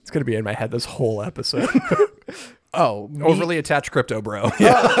It's going to be in my head this whole episode. Overly attached crypto bro.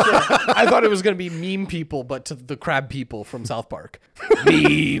 I thought it was going to be meme people, but to the crab people from South Park.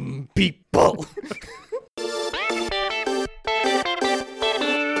 Meme people.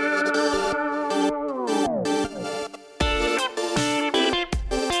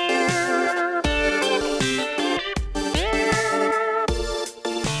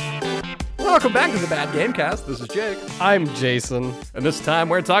 Welcome back to the Bad Gamecast. This is Jake. I'm Jason. And this time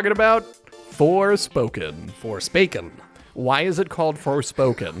we're talking about Forspoken. Forspoken. Why is it called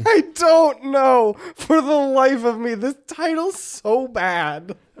Forspoken? I don't know. For the life of me, this title's so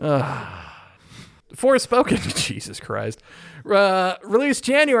bad. Forspoken, Jesus Christ. Released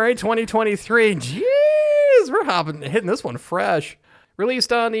January 2023. Jeez, we're hitting this one fresh.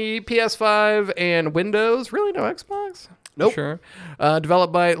 Released on the PS5 and Windows. Really, no Xbox? Nope. Sure.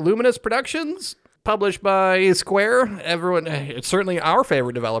 Developed by Luminous Productions. Published by Square. Everyone, it's certainly our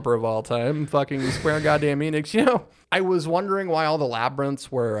favorite developer of all time. Fucking Square goddamn Enix. You know, I was wondering why all the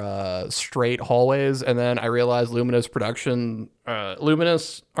labyrinths were straight hallways, and then I realized Luminous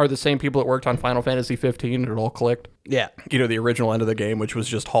are the same people that worked on Final Fantasy 15, and it all clicked. Yeah. You know, the original end of the game, which was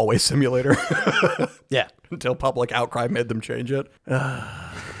just hallway simulator. Yeah. Until public outcry made them change it.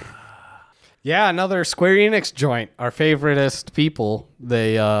 Yeah, another Square Enix joint. Our favoriteest people.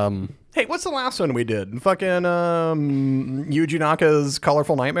 They, Hey, what's the last one we did? Fucking, Yuji Naka's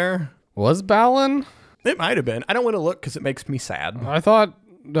Colorful Nightmare? Was Balan? It might have been. I don't want to look because it makes me sad. I thought,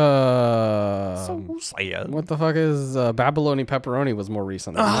 So sad. what the fuck is Babyloni Pepperoni was more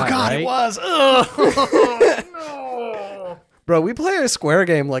recent than that, God, right? it was. Ugh. No. Bro, we play a Square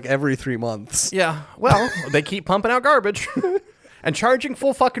game like every 3 months. Yeah, well, they keep pumping out garbage and charging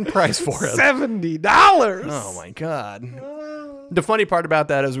full fucking price for it. $70. Oh my God. The funny part about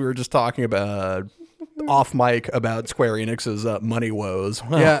that is we were just talking about off mic about Square Enix's money woes.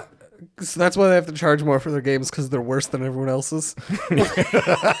 Yeah. So that's why they have to charge more for their games, because they're worse than everyone else's. If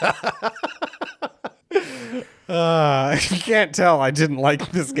you can't tell, I didn't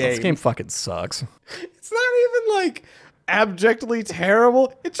like this game. This game fucking sucks. It's not even like abjectly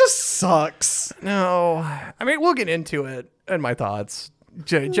terrible. It just sucks. No, I mean, we'll get into it and my thoughts.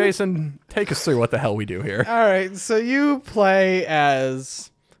 Jason, take us through what the hell we do here. All right. So you play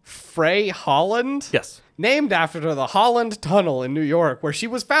as Frey Holland. Yes. Named after the Holland Tunnel in New York, where she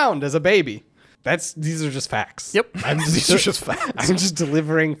was found as a baby. These are just facts. Yep. These are just facts. I'm just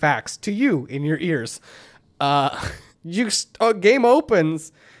delivering facts to you in your ears. Game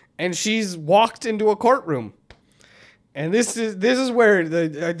opens, and she's walked into a courtroom, and this is where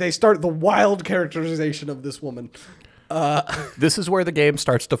they start the wild characterization of this woman. This is where the game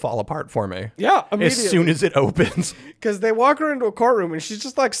starts to fall apart for me. Yeah, immediately. As soon as it opens. Because they walk her into a courtroom, and she's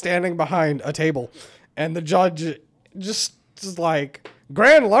just like standing behind a table. And the judge just is like,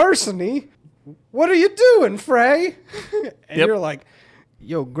 grand larceny? What are you doing, Frey? And you're like,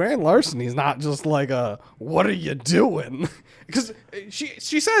 yo, grand larceny is not just like what are you doing? Because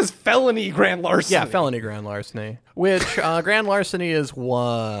she says felony grand larceny. Yeah, felony grand larceny. Which, grand larceny is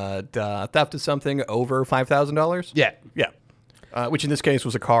what? Theft of something over $5,000? Yeah. Yeah. Which in this case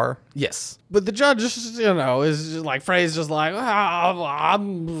was a car. Yes. But the judge, is just like, Frey's just like,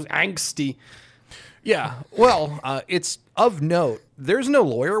 I'm angsty. Yeah. Well, it's of note, there's no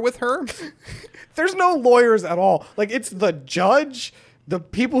lawyer with her. There's no lawyers at all. Like, it's the judge, the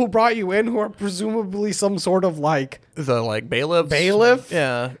people who brought you in, who are presumably some sort of bailiff. Bailiff?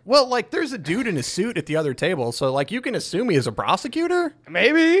 Yeah. Well, there's a dude in a suit at the other table, so you can assume he is a prosecutor.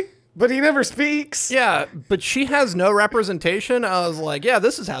 Maybe, but he never speaks. Yeah, but she has no representation. I was like, yeah,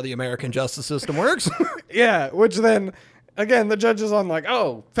 this is how the American justice system works. Yeah, which then, again, the judge is on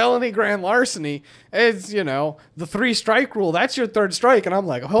felony grand larceny. It's, the 3-strike rule. That's your 3rd strike. And I'm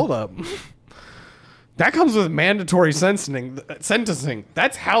like, hold up. That comes with mandatory sentencing.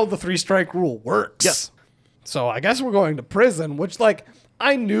 That's how the 3-strike rule works. Yes. So I guess we're going to prison, which,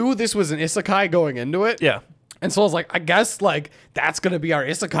 I knew this was an isekai going into it. Yeah. And so I was like, I guess, that's going to be our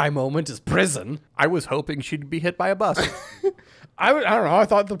isekai moment is prison. I was hoping she'd be hit by a bus. I don't know. I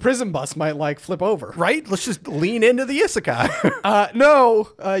thought the prison bus might, flip over. Right? Let's just lean into the isekai. No,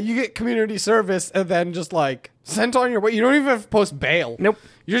 you get community service and then just, sent on your way. You don't even have to post bail. Nope.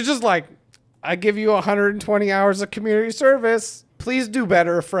 You're just I give you 120 hours of community service. Please do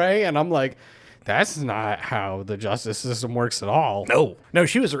better, Frey. And I'm like, that's not how the justice system works at all. No,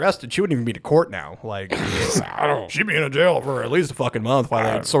 she was arrested. She wouldn't even be to court now. She'd be in jail for at least a fucking month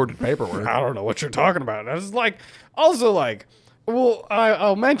while they sorted paperwork. I don't know what you're talking about. I was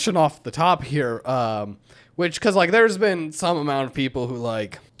I'll mention off the top here, because there's been some amount of people who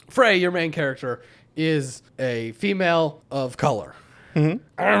Frey, your main character, is a female of color. I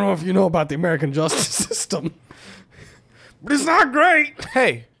don't know if you know about the American justice system, but it's not great.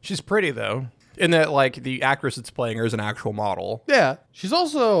 Hey, she's pretty, though. In that, like, the actress that's playing her is an actual model. Yeah. She's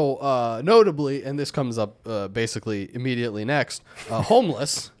also, notably, and this comes up basically immediately next,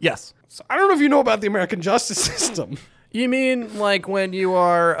 homeless. Yes. So I don't know if you know about the American justice system. You mean, like, when you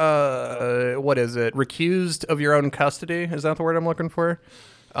are, what is it, recused of your own custody? Is that the word I'm looking for?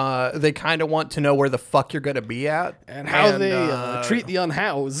 They kind of want to know where the fuck you're going to be at. And how they treat the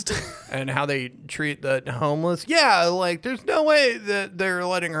unhoused. And how they treat the homeless. Yeah, like, there's no way that they're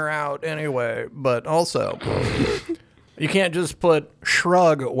letting her out anyway. But also, you can't just put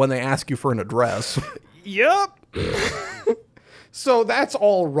shrug when they ask you for an address. Yep. So that's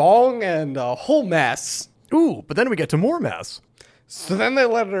all wrong and a whole mess. Ooh, but then we get to more mess. So then they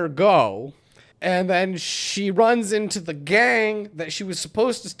let her go. And then she runs into the gang that she was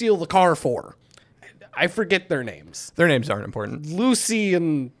supposed to steal the car for. I forget their names. Their names aren't important. Lucy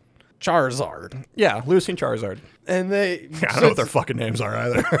and Charizard. Yeah, Lucy and Charizard. And they... I don't know what their fucking names are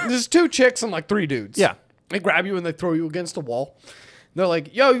either. There's 2 chicks and like 3 dudes. Yeah. They grab you and they throw you against a wall. They're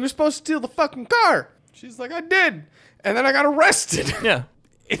like, yo, you were supposed to steal the fucking car. She's like, I did. And then I got arrested. Yeah.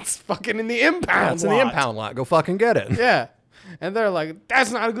 It's fucking in the impound lot. It's in the impound lot. Go fucking get it. Yeah. And they're like,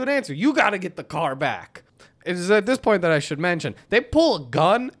 that's not a good answer. You got to get the car back. It is at this point that I should mention. They pull a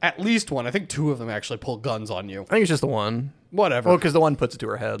gun, at least one. I think 2 of them actually pull guns on you. I think it's just the one. Whatever. Well, because the one puts it to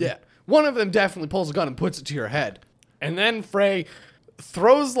her head. Yeah. One of them definitely pulls a gun and puts it to your head. And then Frey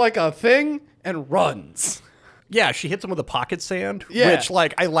throws like a thing and runs. Yeah, she hits him with a pocket sand, Yeah. which,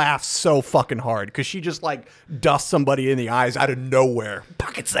 like, I laugh so fucking hard because she just, like, dusts somebody in the eyes out of nowhere.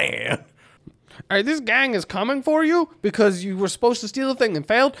 Pocket sand. All right, this gang is coming for you because you were supposed to steal the thing and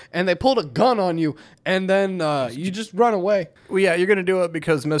failed, and they pulled a gun on you, and then you just run away. Well, yeah, you're going to do it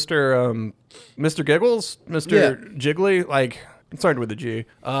because Mr. Giggles, Mr. Jiggly, like, it started with a G,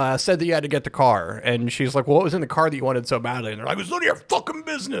 said that you had to get the car. And she's like, well, what was in the car that you wanted so badly? And they're like, it's none of your fucking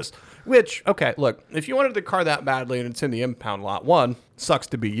business. Which, okay, look, if you wanted the car that badly and it's in the impound lot, one, sucks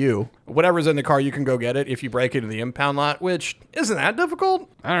to be you. Whatever's in the car, you can go get it if you break it in the impound lot, which isn't that difficult.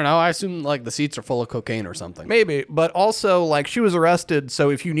 I don't know. I assume, like, the seats are full of cocaine or something. Maybe, but also, like, she was arrested,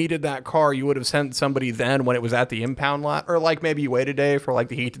 so if you needed that car, you would have sent somebody then when it was at the impound lot, or, like, maybe you wait a day for, like,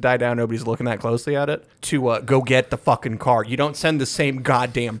 the heat to die down, nobody's looking that closely at it, to go get the fucking car. You don't send the same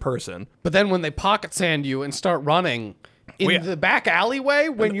goddamn person. But then when they pocket sand you and start running in the back alleyway,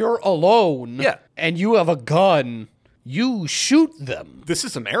 when you're alone and you have a gun, you shoot them. This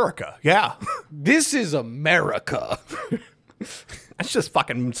is America. Yeah. This is America. Let's just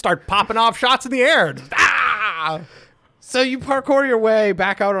fucking start popping off shots in the air. Ah! So you parkour your way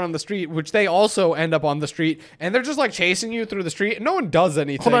back out on the street, which they also end up on the street, and they're just like chasing you through the street, and no one does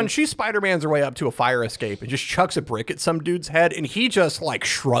anything. Hold on, she Spider-Man's her way up to a fire escape and just chucks a brick at some dude's head, and he just like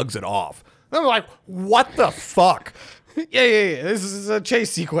shrugs it off. And I'm like, what the fuck? Yeah. This is a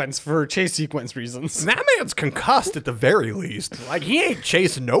chase sequence for chase sequence reasons. That man's concussed at the very least. Like, he ain't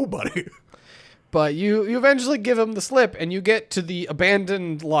chasing nobody. But you eventually give him the slip, and you get to the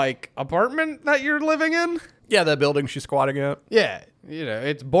abandoned, like, apartment that you're living in. Yeah, that building she's squatting at. Yeah, you know,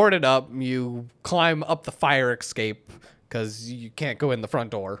 it's boarded up. You climb up the fire escape because you can't go in the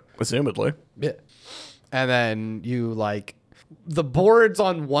front door. Assumedly. Yeah. And then you, like, the boards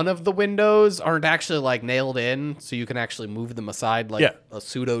on one of the windows aren't actually, like, nailed in, so you can actually move them aside like a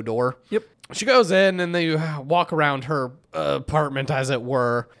pseudo door. Yep. She goes in, and then you walk around her apartment, as it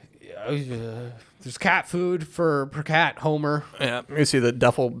were. There's cat food for cat Homer. Yeah, you see the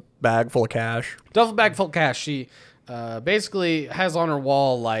duffel bag full of cash. Duffel bag full of cash. She basically has on her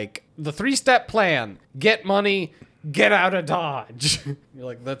wall, like, the 3-step plan. Get money, get out of Dodge. You're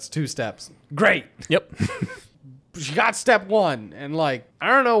like, that's 2 steps. Great. Yep. She got step 1, and, like, I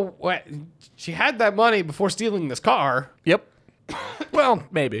don't know what. She had that money before stealing this car. Yep. Well,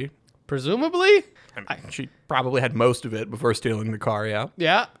 maybe. Presumably. I mean, she probably had most of it before stealing the car, yeah.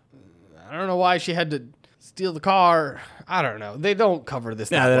 Yeah. I don't know why she had to steal the car. I don't know. They don't cover this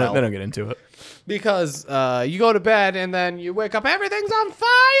that well. They don't get into it. Because you go to bed and then you wake up, everything's on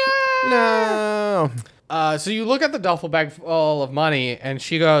fire! No. So you look at the duffel bag full of money, and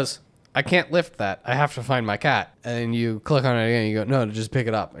she goes, I can't lift that. I have to find my cat. And then you click on it again, and you go, no, just pick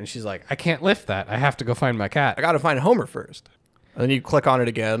it up. And she's like, I can't lift that. I have to go find my cat. I got to find Homer first. And then you click on it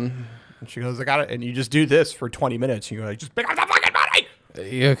again, and she goes, I got it. And you just do this for 20 minutes. And you go, just pick up the fucking money!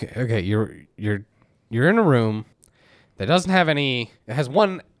 Okay. You're in a room that doesn't have any. It has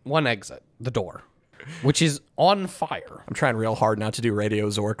one exit, the door, which is on fire. I'm trying real hard not to do Radio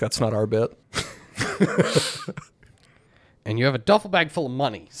Zork. That's not our bit. And you have a duffel bag full of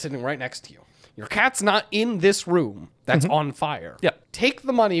money sitting right next to you. Your cat's not in this room that's on fire. Yeah. Take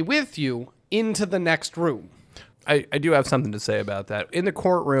the money with you into the next room. I do have something to say about that. In the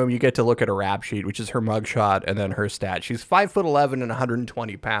courtroom, you get to look at her rap sheet, which is her mugshot and then her stat. She's 5'11" and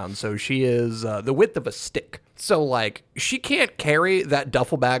 120 pounds, so she is the width of a stick. So, like, she can't carry that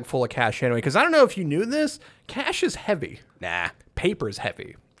duffel bag full of cash anyway, because I don't know if you knew this, cash is heavy. Nah. Paper's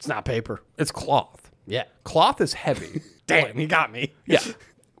heavy. It's not paper. It's cloth. Yeah. Cloth is heavy. Damn, you got me. Yeah.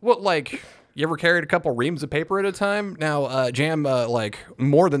 Well, like, you ever carried a couple reams of paper at a time? Now, jam, like,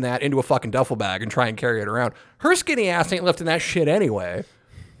 more than that into a fucking duffel bag and try and carry it around. Her skinny ass ain't lifting that shit anyway.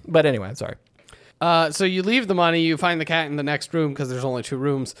 But anyway, sorry. So you leave the money, you find the cat in the next room because there's only 2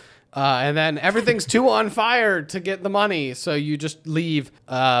 rooms. And then everything's too on fire to get the money, so you just leave.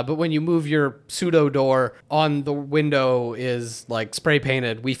 But when you move your pseudo door, on the window is, like, spray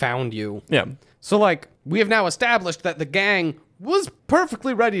painted, "We found you." Yeah. So, like, we have now established that the gang was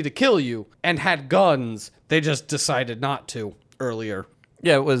perfectly ready to kill you and had guns. They just decided not to earlier.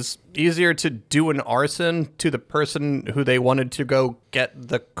 Yeah, it was easier to do an arson to the person who they wanted to go get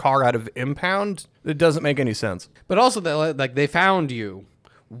the car out of impound. It doesn't make any sense. But also, that, like, they found you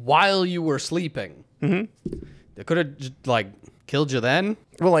while you were sleeping. Mm-hmm. They could have, like, killed you then.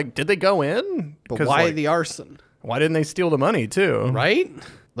 Well, like, did they go in? But why like, the arson? why didn't they steal the money, too? Right?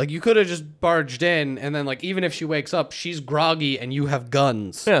 Like, you could have just barged in, and then, like, even if she wakes up, she's groggy and you have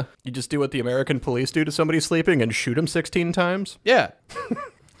guns. Yeah. You just do what the American police do to somebody sleeping and shoot him 16 times? Yeah.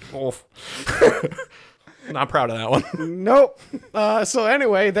 Oof. Not proud of that one. Nope. So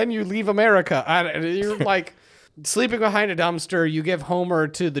anyway, then you leave America. You're, like, sleeping behind a dumpster. You give Homer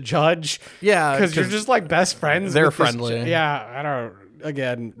to the judge. Yeah. Because you're just, like, best friends. They're with this friendly. yeah, I don't...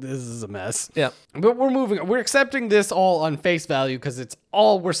 Again, this is a mess. Yeah. But we're moving. We're accepting this all on face value because it's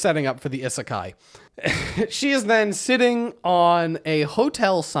all we're setting up for the isekai. She is then sitting on a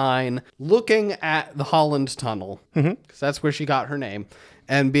hotel sign looking at the Holland Tunnel, because that's where she got her name,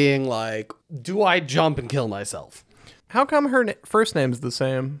 and being like, do I jump and kill myself? How come her first name's the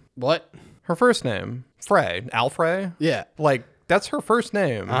same? What? Her first name? Frey. Alfrey? Yeah. Like, that's her first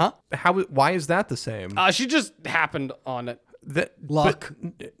name. Uh-huh. Why is that the same? She just happened on it. Luck.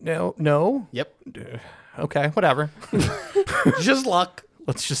 No. Yep. Okay, whatever. Just luck.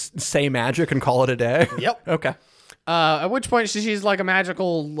 Let's just say magic and call it a day. Yep. Okay. At which point she's like a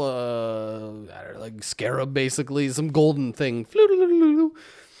magical, I don't know, like scarab, basically, some golden thing.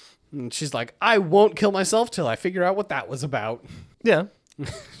 And she's like, I won't kill myself till I figure out what that was about. Yeah.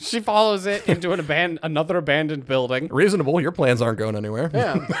 She follows it into another abandoned building. Reasonable. Your plans aren't going anywhere.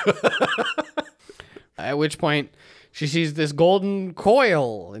 Yeah. At which point she sees this golden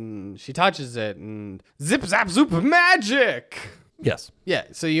coil and she touches it and zip zap zoop magic. Yes. Yeah,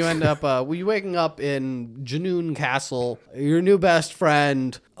 so you end up you waking up in Janoon Castle, your new best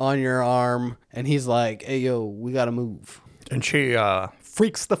friend on your arm, and he's like, hey, yo, we gotta move. And she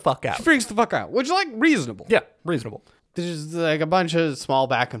freaks the fuck out. She freaks the fuck out, which is, like, reasonable. Yeah, reasonable. There's, like, a bunch of small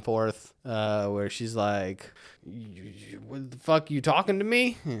back and forth where she's like, what the fuck, you talking to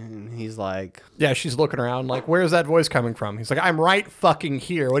me? And he's like... Yeah, she's looking around like, where's that voice coming from? He's like, I'm right fucking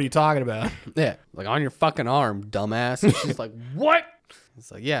here. What are you talking about? Yeah, like, on your fucking arm, dumbass. And she's like, what?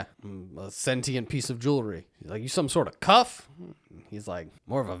 It's like, yeah, I'm a sentient piece of jewelry. He's like, you some sort of cuff? He's like,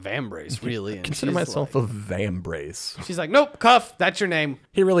 more of a vambrace, really. And Consider myself a vambrace. She's like, nope, cuff, that's your name.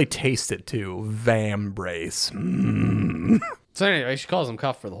 He really tastes it too. Vambrace. So anyway, she calls him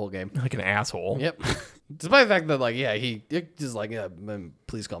cuff for the whole game. Like an asshole. Yep. Despite the fact that, like, yeah, he just like, yeah,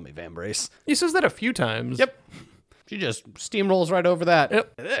 please call me vambrace. He says that a few times. Yep. She just steamrolls right over that.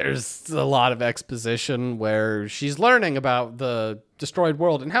 Yep. There's a lot of exposition where she's learning about the destroyed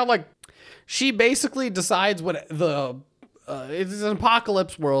world and how, like, she basically decides what it's an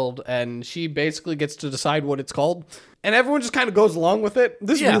apocalypse world, and she basically gets to decide what it's called. And everyone just kind of goes along with it.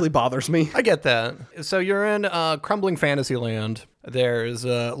 This really bothers me. I get that. So you're in crumbling fantasy land. There's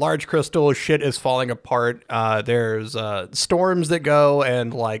a large crystal. Shit is falling apart. There's storms that go,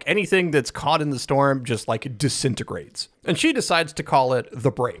 and like anything that's caught in the storm just like disintegrates. And she decides to call it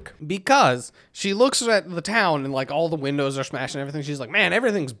the break. Because she looks at the town and like all the windows are smashed and everything. She's like, man,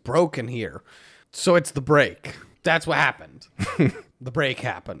 everything's broken here. So it's the break. That's what happened. The break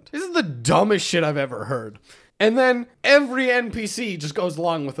happened. This is the dumbest shit I've ever heard. And then every NPC just goes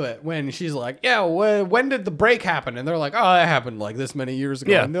along with it when she's like, yeah, when did the break happen? And they're like, oh, that happened like this many years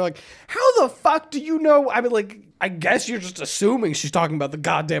ago. Yeah. And they're like, how the fuck do you know? I mean, like, I guess you're just assuming she's talking about the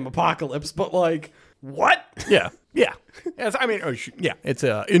goddamn apocalypse, but like, what? Yeah. Yeah. Yes, I mean, it's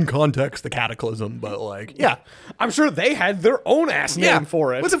in context, the cataclysm, but like, yeah. I'm sure they had their own ass name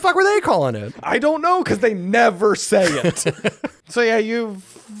for it. What the fuck were they calling it? I don't know, because they never say it. So yeah, you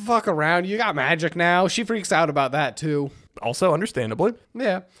fuck around. You got magic now. She freaks out about that too. Also, understandably.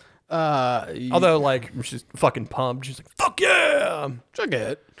 Yeah. Although, like, she's fucking pumped. She's like, fuck yeah! Check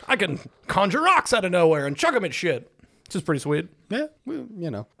it. I can conjure rocks out of nowhere and chuck them at shit. Which is pretty sweet. Yeah, well,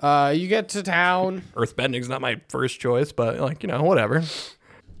 you know. You get to town. Earthbending's not my first choice, but, like, you know, whatever.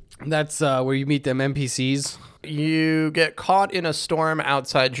 That's where you meet them NPCs. You get caught in a storm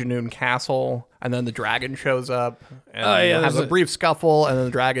outside Janoon Castle, and then the dragon shows up, and you have a brief scuffle, and then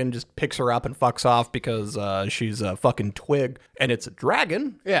the dragon just picks her up and fucks off because she's a fucking twig, and it's a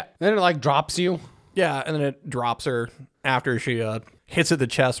dragon. Yeah. Then it, like, drops you. Yeah, and then it drops her after she hits at the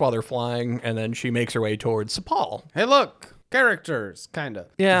chest while they're flying, and then she makes her way towards Sepal. Hey, look. Characters, kind of.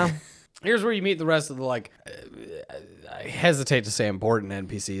 Yeah. Here's where you meet the rest of the, like, I hesitate to say important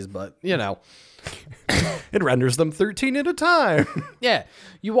NPCs, but, you know. It renders them 13 at a time. Yeah.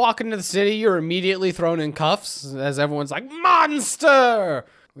 You walk into the city, you're immediately thrown in cuffs as everyone's like, monster!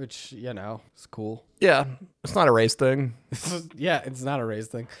 Which, you know, is cool. Yeah, it's not a race thing. Yeah, it's not a race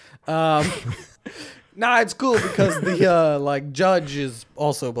thing. Nah, it's cool because the, like, judge is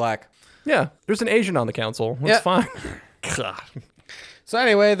also black. Yeah, there's an Asian on the council. That's fine. God. So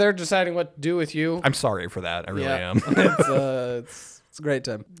anyway, they're deciding what to do with you. I'm sorry for that. I really am. It's a great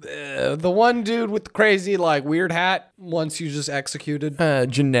time. The one dude with the crazy, like, weird hat wants you just executed.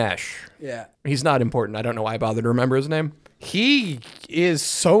 Janesh. Yeah. He's not important. I don't know why I bothered to remember his name. He is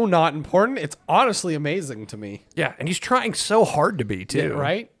so not important. It's honestly amazing to me. Yeah, and he's trying so hard to be, too. Yeah,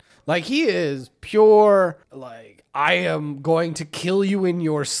 right? Like, he is pure, like, I am going to kill you in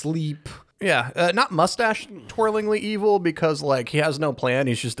your sleep. Yeah, not mustache twirlingly evil because, like, he has no plan.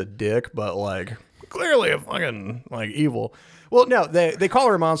 He's just a dick, but, like, clearly a fucking, like, evil. Well, no, they call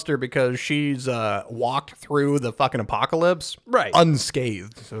her a monster because she's walked through the fucking apocalypse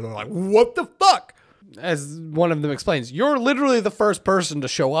unscathed. So they're like, what the fuck? As one of them explains, you're literally the first person to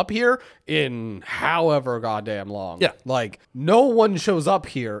show up here in however goddamn long. Yeah. Like, no one shows up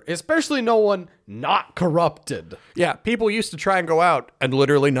here, especially no one not corrupted. Yeah, people used to try and go out, and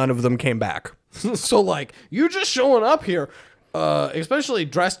literally none of them came back. So, like, you just showing up here, especially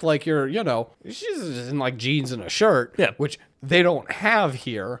dressed like you're, you know, she's in, like, jeans and a shirt, which they don't have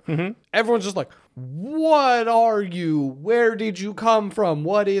here. Mm-hmm. Everyone's just like, what are you? Where did you come from?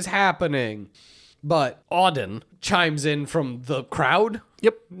 What is happening? But Auden chimes in from the crowd.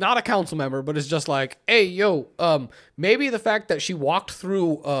 Yep. Not a council member, but it's just like, hey, yo, maybe the fact that she walked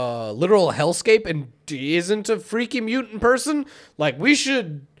through a literal hellscape and isn't a freaky mutant person, like, we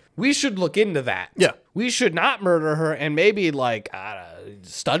should look into that. Yeah. We should not murder her and maybe, like,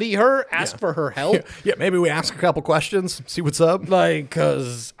 study her, ask for her help. Yeah, maybe we ask a couple questions, see what's up. Like,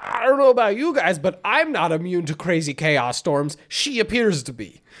 because I don't know about you guys, but I'm not immune to crazy chaos storms. She appears to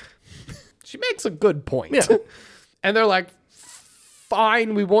be. She makes a good point. Yeah. And they're like,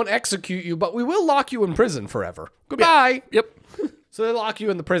 fine, we won't execute you, but we will lock you in prison forever. Goodbye. Yep. So they lock you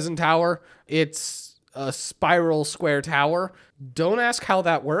in the prison tower. It's a spiral square tower. Don't ask how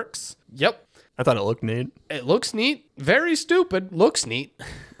that works. Yep. I thought it looked neat. It looks neat. Very stupid. Looks neat.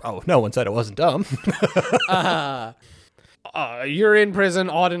 Oh, no one said it wasn't dumb. You're in prison.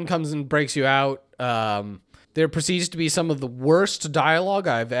 Auden comes and breaks you out. There proceeds to be some of the worst dialogue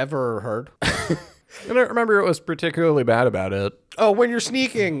I've ever heard. I don't remember it was particularly bad about it. Oh, when you're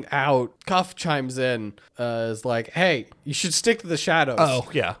sneaking out, Cuff chimes in, is like, hey, you should stick to the shadows. Oh,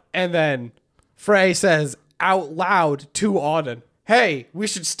 yeah. And then Frey says out loud to Auden, hey, we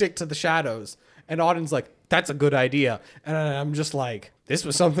should stick to the shadows. And Auden's like, that's a good idea. And I'm just like, this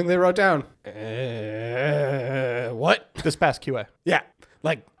was something they wrote down. What? This past QA. Yeah.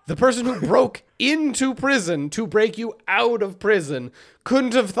 Like, the person who broke into prison to break you out of prison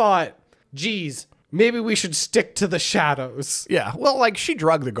couldn't have thought, geez, maybe we should stick to the shadows. Yeah, well, like, she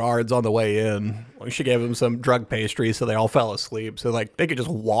drugged the guards on the way in. Like, she gave them some drug pastry so they all fell asleep. So, like, they could just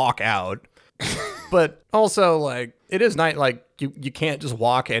walk out. But also, like, it is night. Like, you can't just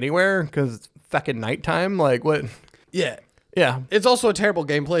walk anywhere because it's fucking nighttime. Like, what? Yeah. Yeah. It's also a terrible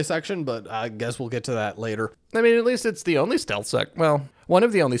gameplay section, but I guess we'll get to that later. I mean, at least it's the only stealth well, one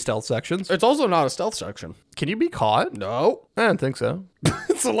of the only stealth sections. It's also not a stealth section. Can you be caught? No. I don't think so.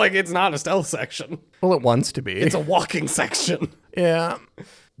 So, like, it's not a stealth section. Well, it wants to be. It's a walking section. Yeah.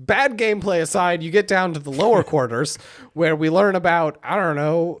 Bad gameplay aside, you get down to the lower quarters where we learn about, I don't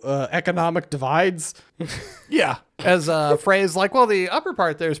know, economic divides. Yeah. As Frey's like, well, the upper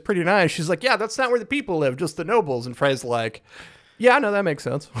part there is pretty nice. She's like, yeah, that's not where the people live, just the nobles. And Frey's like, yeah, no, that makes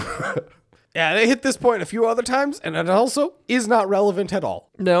sense. Yeah, they hit this point a few other times, and it also is not relevant at all.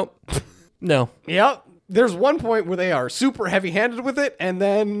 No. No. Yep. There's one point where they are super heavy-handed with it, and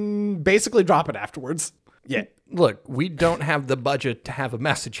then basically drop it afterwards. Yeah. look, we don't have the budget to have a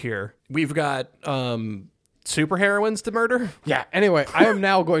message here. We've got super heroines to murder. Yeah. Anyway, I am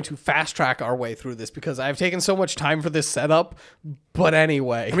now going to fast track our way through this because I've taken so much time for this setup. But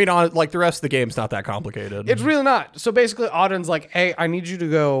anyway, I mean, like the rest of the game's not that complicated. it's really not. So basically, Auden's like, hey, I need you to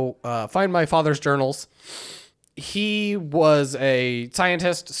go find my father's journals. He was a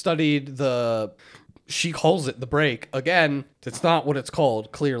scientist, studied she calls it the break. Again, it's not what it's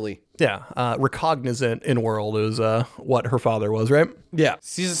called, clearly. Yeah, recognizant in world is what her father was, right? Yeah.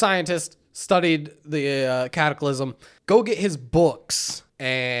 He's a scientist, studied the cataclysm. Go get his books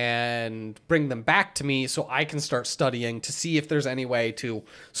and bring them back to me so I can start studying to see if there's any way to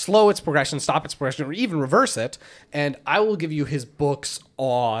slow its progression, stop its progression, or even reverse it. And I will give you his books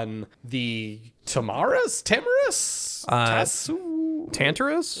on the Tamaris?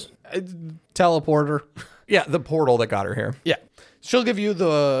 Tantarus? Teleporter. Yeah, the portal that got her here. Yeah. She'll give you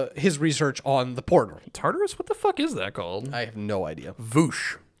his research on the portal. Tartarus? What the fuck is that called? I have no idea.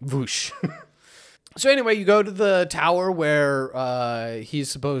 Voosh. Voosh. So anyway, you go to the tower where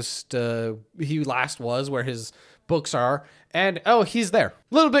he's supposed to, he last was, where his books are. And, he's there.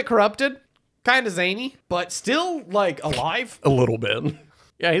 A little bit corrupted. Kind of zany. But still, like, alive. A little bit.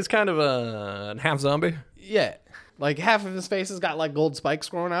 Yeah, he's kind of a half zombie. Yeah. Like, half of his face has got, like, gold spikes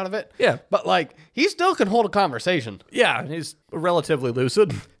growing out of it. Yeah. But, like, he still can hold a conversation. Yeah, he's relatively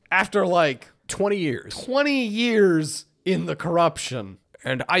lucid. After, like, 20 years. 20 years in the corruption.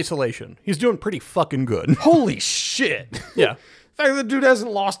 And isolation. He's doing pretty fucking good. Holy shit. Yeah. The fact that the dude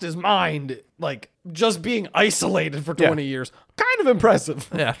hasn't lost his mind, like, just being isolated for 20 years. Kind of impressive.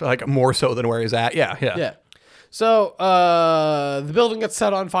 Yeah, like more so than where he's at. Yeah. Yeah. So, the building gets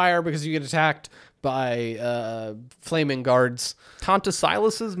set on fire because you get attacked by flaming guards. Tonta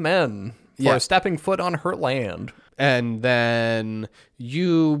Silas's men for stepping foot on her land. And then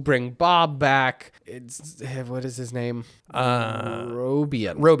you bring Bob back. What is his name?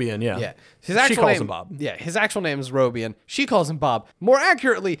 Robian. Robian, yeah. Yeah. She calls him Bob. Yeah, his actual name is Robian. She calls him Bob. More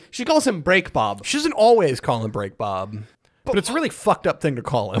accurately, she calls him Break Bob. She doesn't always call him Break Bob. But it's a really fucked up thing to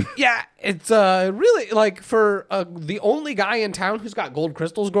call him. Yeah, it's really, like, for the only guy in town who's got gold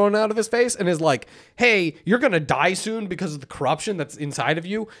crystals growing out of his face and is like, hey, you're going to die soon because of the corruption that's inside of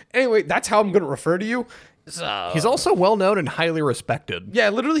you. Anyway, that's how I'm going to refer to you. So, he's also well known and highly respected. Yeah,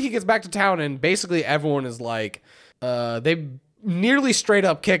 literally he gets back to town and basically everyone is like, they nearly straight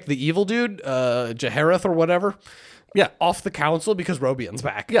up kick the evil dude, Jahareth or whatever. Yeah, off the council because Robian's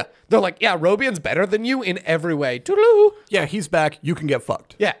back. Yeah. They're like, yeah, Robian's better than you in every way. Toodaloo. Yeah, he's back. You can get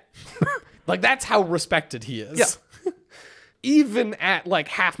fucked. Yeah. Like, that's how respected he is. Yeah. Even at, like,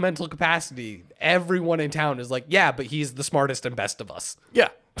 half mental capacity, everyone in town is like, yeah, but he's the smartest and best of us. Yeah.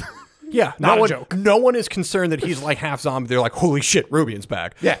 Yeah. Not a joke. No one is concerned that he's, like, half zombie. They're like, holy shit, Robian's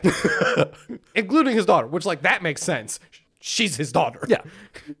back. Yeah. Including his daughter, which, like, that makes sense. She's his daughter. Yeah.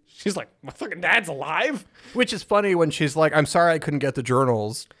 She's like, my fucking dad's alive? Which is funny when she's like, I'm sorry I couldn't get the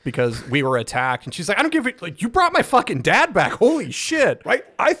journals because we were attacked. And she's like, I don't give it. Like, you brought my fucking dad back. Holy shit. Right?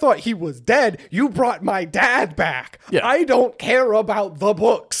 I thought he was dead. You brought my dad back. Yeah. I don't care about the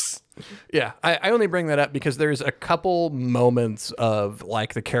books. Yeah. I only bring that up because there's a couple moments of,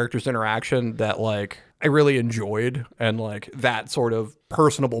 like, the characters' interaction that, like, I really enjoyed. And, like, that sort of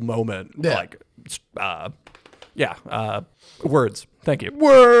personable moment. Yeah. Like, words. Thank you.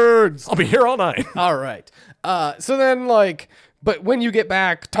 Words. I'll be here all night. All right. So then, like, but when you get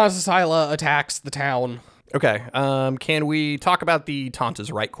back, Tansasila attacks the town. Okay. Can we talk about the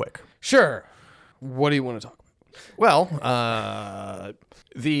Tantas right quick? Sure. What do you want to talk about? Well,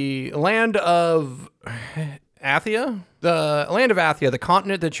 the land of Athia, the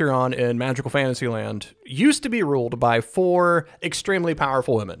continent that you're on in Magical Fantasyland, used to be ruled by 4 extremely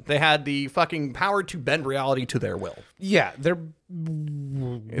powerful women. They had the fucking power to bend reality to their will. Yeah, they're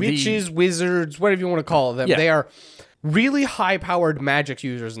witches, wizards, whatever you want to call them. Yeah. They are really high-powered magic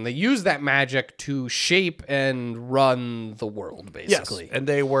users, and they use that magic to shape and run the world, basically. Yes, and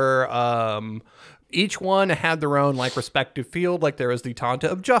they were... each one had their own, like, respective field. Like, there was the Tanta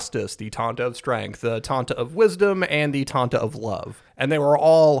of justice, the Tanta of strength, the Tanta of wisdom, and the Tanta of love. And they were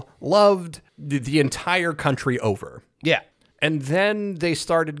all loved the entire country over. Yeah. And then they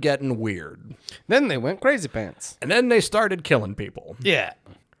started getting weird. Then they went crazy pants. And then they started killing people. Yeah.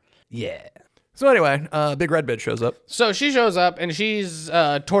 Yeah. So anyway, Big Red Bitch shows up. So she shows up, and she's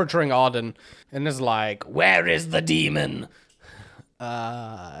torturing Auden, and is like, where is the demon?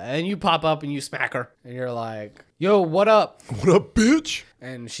 And you pop up and you smack her, and you're like, yo, what up? What up, bitch?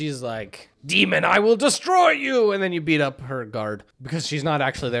 And she's like, demon, I will destroy you. And then you beat up her guard because she's not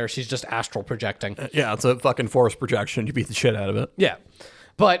actually there. She's just astral projecting. Yeah, it's a fucking force projection. You beat the shit out of it. Yeah.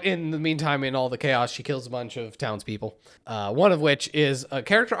 But in the meantime, in all the chaos, she kills a bunch of townspeople. One of which is a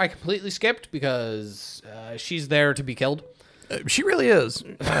character I completely skipped because she's there to be killed. She really is.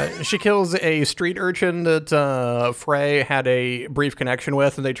 She kills a street urchin that Frey had a brief connection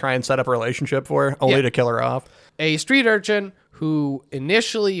with, and they try and set up a relationship for her, only to kill her off. A street urchin who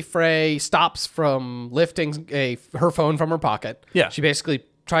initially Frey stops from lifting her phone from her pocket. Yeah. She basically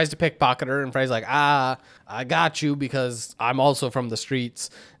tries to pickpocket her, and Frey's like, I got you because I'm also from the streets.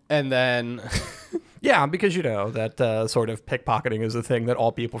 And then... Yeah, because that sort of pickpocketing is a thing that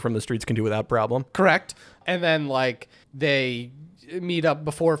all people from the streets can do without problem. Correct. And then, like, they meet up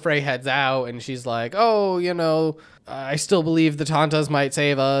before Frey heads out, and she's like, oh, I still believe the Tantas might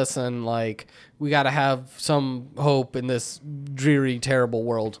save us, and, like, we got to have some hope in this dreary, terrible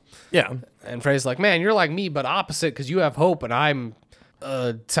world. Yeah. And Frey's like, man, you're like me, but opposite, because you have hope, and I'm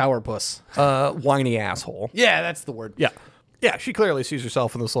a sourpuss. Whiny asshole. Yeah, that's the word. Yeah. Yeah, she clearly sees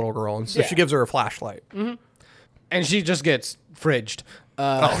herself in this little girl, and so she gives her a flashlight. Mm-hmm. And she just gets fridged.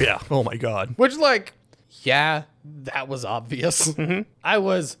 Oh, yeah. Oh, my God. Which, like, yeah, that was obvious. Mm-hmm. I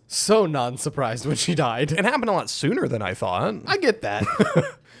was so non-surprised when she died. It happened a lot sooner than I thought. I get that.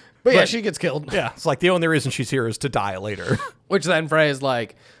 But yeah, she gets killed. Yeah, it's like the only reason she's here is to die later. Which then Frey is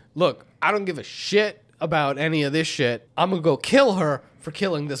like, look, I don't give a shit about any of this shit. I'm going to go kill her for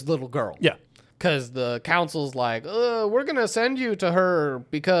killing this little girl. Yeah. Because the council's like, we're going to send you to her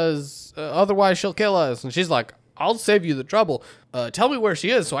because otherwise she'll kill us. And she's like, I'll save you the trouble. Tell me where she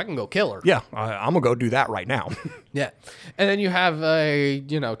is so I can go kill her. Yeah, I'm going to go do that right now. Yeah. And then you have a,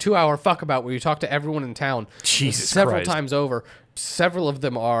 2-hour fuck about where you talk to everyone in town. Jesus several Christ. times over. Several of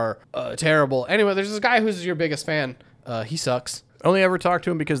them are terrible. Anyway, there's this guy who's your biggest fan. He sucks. Only ever talked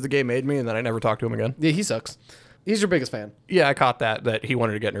to him because the game made me, and then I never talked to him again. Yeah, he sucks. He's your biggest fan. Yeah, I caught that he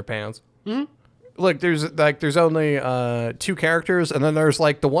wanted to get in her pants. Mm-hmm. Look, there's only 2 characters, and then there's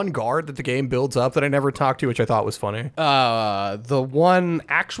like the one guard that the game builds up that I never talked to, which I thought was funny. The one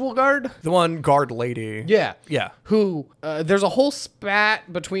actual guard? The one guard lady. Yeah. Yeah. Who, there's a whole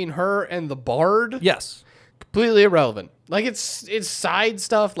spat between her and the bard. Yes. Completely irrelevant. Like, it's side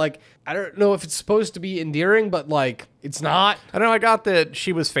stuff. Like, I don't know if it's supposed to be endearing, but, like, it's not. I don't know. I got that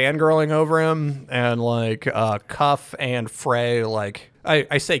she was fangirling over him, and, like, Cuff and Frey, like,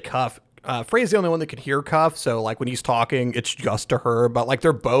 I say Cuff. Frey's the only one that can hear Cuff, so, like, when he's talking, it's just to her, but, like,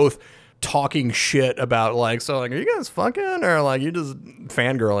 they're both talking shit about, like, so, like, are you guys fucking, or, like, you just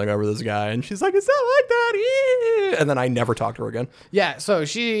fangirling over this guy? And she's like, it's not like that, yeah. And then I never talked to her again. Yeah, so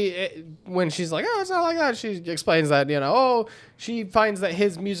when she's like, oh, it's not like that, she explains that, she finds that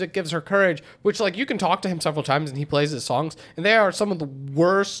his music gives her courage, which, like, you can talk to him several times, and he plays his songs, and they are some of the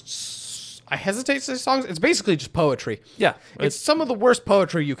worst, I hesitate to say songs, it's basically just poetry. Yeah. It's some of the worst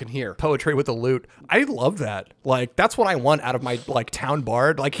poetry you can hear. Poetry with a lute. I love that. Like, that's what I want out of my, like, town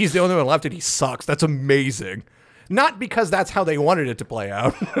bard. Like, he's the only one left and he sucks. That's amazing. Not because that's how they wanted it to play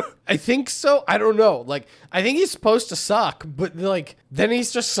out. I think so. I don't know. Like, I think he's supposed to suck, but, like, then he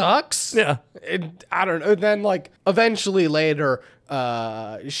just sucks. Yeah. I don't know. Then, like, eventually later,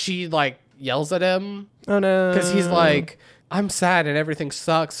 she, like, yells at him. Oh, no. Because he's like, I'm sad and everything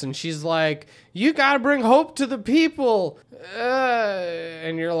sucks. And she's like, you got to bring hope to the people.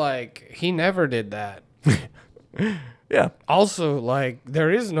 And you're like, he never did that. Yeah. Also, like,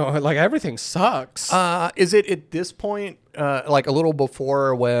 there is no, like, everything sucks. Is it at this point, like a little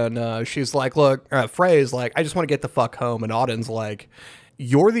before when she's like, look, Frey's like, I just want to get the fuck home. And Auden's like,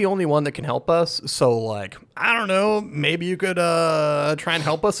 you're the only one that can help us. So, like, I don't know, maybe you could try and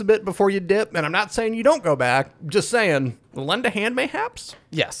help us a bit before you dip. And I'm not saying you don't go back. Just saying, lend a hand mayhaps?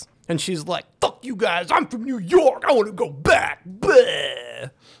 Yes. And she's like, fuck you guys. I'm from New York. I want to go back.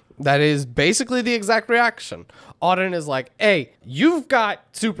 Bleh. That is basically the exact reaction. Auden is like, hey, you've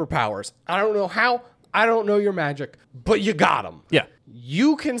got superpowers. I don't know how. I don't know your magic, but you got them. Yeah.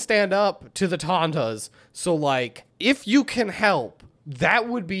 You can stand up to the Tantas. So, like, if you can help, that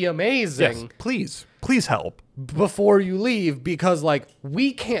would be amazing. Yes, please. Please help. Before you leave, because, like,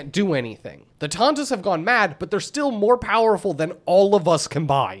 we can't do anything. The Tantas have gone mad, but they're still more powerful than all of us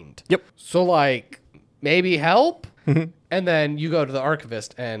combined. Yep. So, like, maybe help? And then you go to the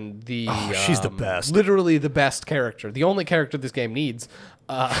Archivist, and she's the best. Literally the best character. The only character this game needs.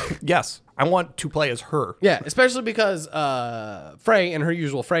 Yes. I want to play as her. Yeah, especially because Frey, in her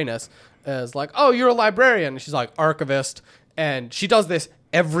usual Freyness, is like, oh, you're a librarian. And she's like, Archivist. And she does this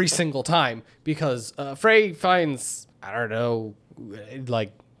every single time because Frey finds, I don't know,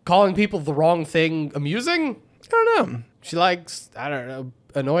 like, calling people the wrong thing amusing. I don't know. She likes, I don't know,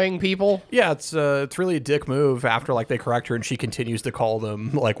 annoying people. Yeah, it's really a dick move after like they correct her and she continues to call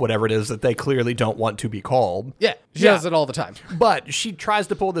them like whatever it is that they clearly don't want to be called. Yeah, she does it all the time. But she tries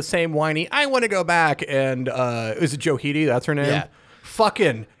to pull the same whiny, I want to go back, and is it Johidi? That's her name? Yeah.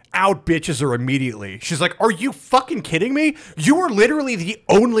 Fucking out bitches her immediately. She's like, are you fucking kidding me? You are literally the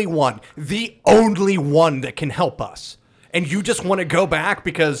only one that can help us. And you just want to go back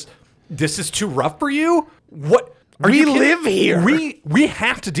because this is too rough for you? What? We live here. We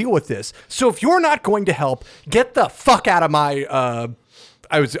have to deal with this. So if you're not going to help, get the fuck out of my,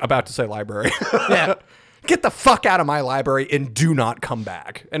 I was about to say library. Yeah. Get the fuck out of my library and do not come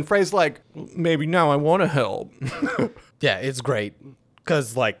back. And Frey's like, maybe now I want to help. Yeah, it's great.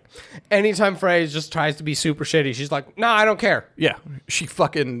 Because, like, anytime Frey just tries to be super shitty, she's like, nah, I don't care. Yeah, she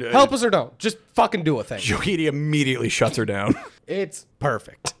fucking... Help us or don't. Just fucking do a thing. Johidi immediately shuts her down. It's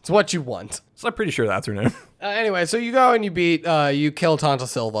perfect. It's what you want. So I'm pretty sure that's her name. Anyway, so you go and you you kill Tanta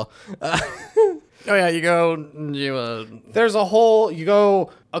Silva. Oh yeah, you go, There's a whole, you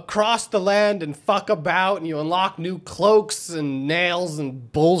go across the land and fuck about and you unlock new cloaks and nails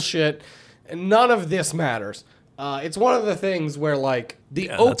and bullshit. And none of this matters. It's one of the things where, like, the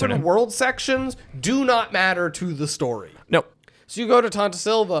open world sections do not matter to the story. Nope. So you go to Tanta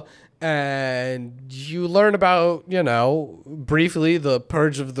Silva and you learn about, briefly the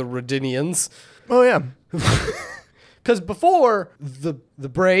purge of the Redinians. Oh yeah. Because before the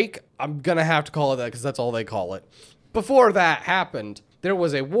break, I'm going to have to call it that because that's all they call it. Before that happened, there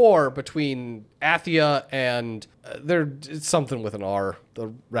was a war between Athia and it's something with an R,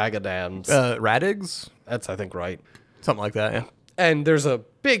 the Ragadans. Radigs? That's, I think, right. Something like that, yeah. And there's a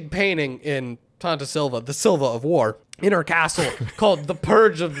big painting in Tanta Silva, the Silva of War, in her castle called The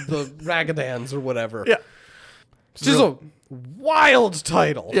Purge of the Ragadans or whatever. Yeah. Which is a wild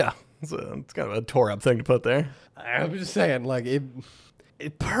title. Yeah. It's kind of a tore up thing to put there. I'm just saying, like,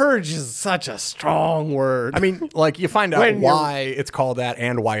 purge is such a strong word. I mean, like, you find out why it's called that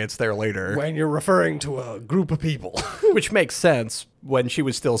and why it's there later. When you're referring to a group of people. Which makes sense when she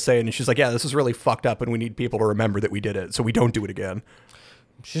was still saying, and she's like, yeah, this is really fucked up and we need people to remember that we did it so we don't do it again.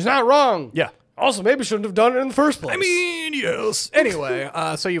 She's not wrong. Yeah. Also, maybe shouldn't have done it in the first place. I mean, yes. Anyway,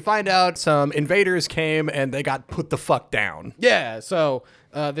 so you find out some invaders came and they got put the fuck down. Yeah, so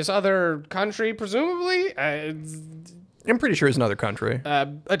this other country, presumably, I'm pretty sure it's another country.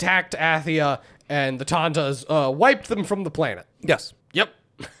 attacked Athia, and the Tantas wiped them from the planet. Yes. Yep.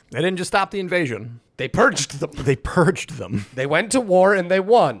 They didn't just stop the invasion. They purged them. They purged them. They went to war, and they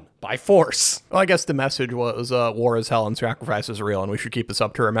won by force. Well, I guess the message was war is hell and sacrifice is real, and we should keep this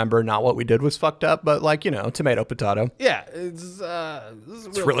up to remember not what we did was fucked up, but, like, tomato, potato. Yeah, it's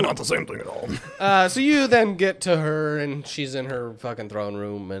really not the same thing at all. So you then get to her, and she's in her fucking throne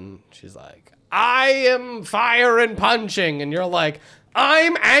room, and she's like, I am fire and punching. And you're like,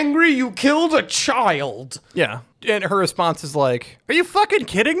 I'm angry you killed a child. Yeah. And her response is like, are you fucking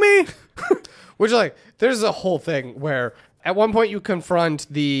kidding me? Which, like, there's a whole thing where at one point you confront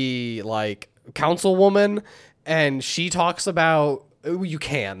the, like, councilwoman, and she talks about, you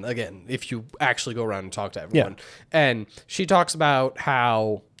can, again, if you actually go around and talk to everyone. Yeah. And she talks about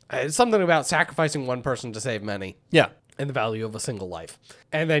how, it's something about sacrificing one person to save many. Yeah. And the value of a single life.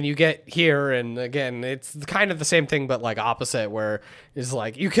 And then you get here, and again, it's kind of the same thing, but like opposite, where it's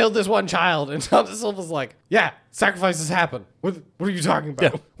like, you killed this one child, and Tanta Silva's like, yeah, sacrifices happen. What are you talking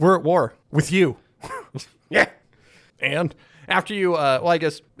about? Yeah, we're at war with you. Yeah. And after you, well, I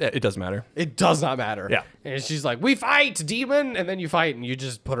guess it doesn't matter. It does not matter. Yeah. And she's like, we fight, demon, and then you fight, and you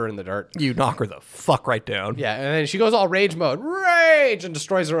just put her in the dirt. You knock her the fuck right down. Yeah, and then she goes all rage mode, rage, and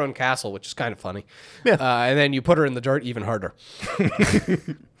destroys her own castle, which is kind of funny. Yeah. And then you put her in the dirt even harder.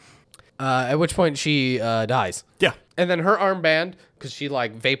 At which point she dies. Yeah. And then her armband, because she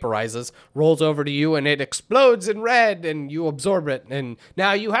like vaporizes, rolls over to you and it explodes in red and you absorb it. And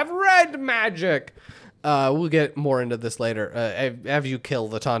now you have red magic. We'll get more into this later. As you kill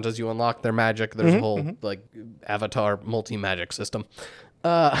the Tantas, you unlock their magic. There's a whole like avatar multi-magic system.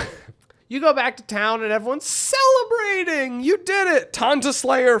 You go back to town and everyone's celebrating. You did it. Tanta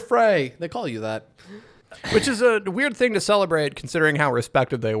Slayer Frey. They call you that. Which is a weird thing to celebrate considering how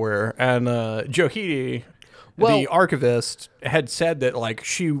respected they were. And Johidi, the archivist, had said that like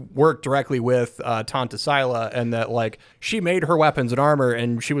she worked directly with Tanta Sila and that like she made her weapons and armor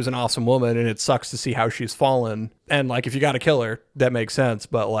and she was an awesome woman and it sucks to see how she's fallen. And like if you got to kill her, that makes sense.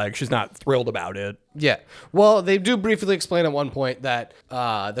 But like she's not thrilled about it. Yeah. Well, they do briefly explain at one point that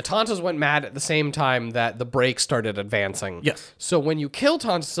the Tantas went mad at the same time that the break started advancing. Yes. So when you kill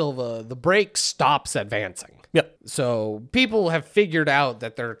Tanta Silva, the break stops advancing. Yep. So people have figured out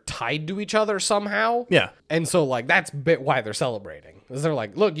that they're tied to each other somehow. Yeah. And so, like, that's why they're celebrating. Is they're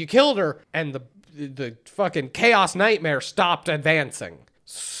like, look, you killed her, and the fucking chaos nightmare stopped advancing.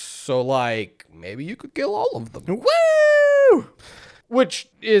 So, like, maybe you could kill all of them. Woo! Which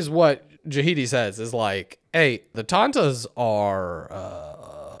is what Jahidi says, is like, hey, the Tantas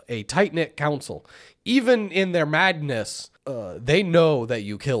are a tight-knit council. Even in their madness, they know that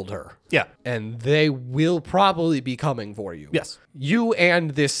you killed her. Yeah. And they will probably be coming for you. Yes. You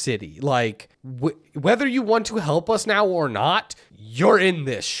and this city. Like, whether you want to help us now or not, you're in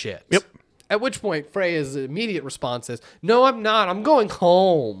this shit. Yep. At which point, Freya's immediate response is, no, I'm not. I'm going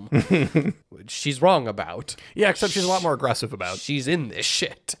home. Which she's wrong about. Yeah, except she's a lot more aggressive about. She's in this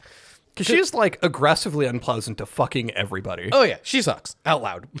shit. Because she's, like, aggressively unpleasant to fucking everybody. Oh, yeah. She sucks. Out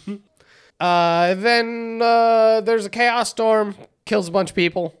loud. Then there's a chaos storm. Kills a bunch of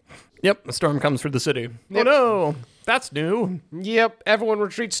people. Yep, a storm comes through the city. Yep. Oh, no. That's new. Yep, everyone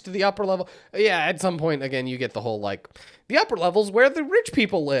retreats to the upper level. Yeah, at some point, again, you get the whole, like, the upper levels where the rich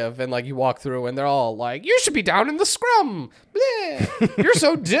people live. And, like, you walk through and they're all like, you should be down in the scrum. Bleh. You're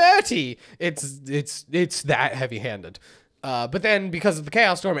so dirty. It's that heavy-handed. But then, because of the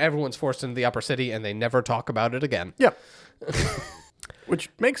Chaos Storm, everyone's forced into the upper city and they never talk about it again. Yep. Which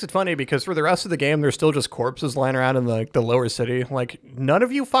makes it funny because for the rest of the game, there's still just corpses lying around in the lower city. Like, none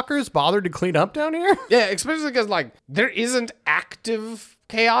of you fuckers bothered to clean up down here? Yeah, especially because, like, there isn't active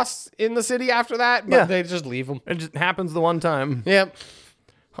chaos in the city after that, but they just leave them. It just happens the one time. Yep.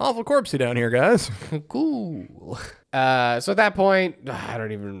 Awful corpsey down here, guys. Cool. So at that point, I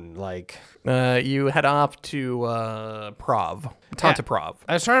don't even, like... you head off to Prov. Tanta Prov.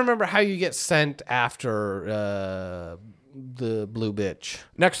 I was trying to remember how you get sent after... the blue bitch.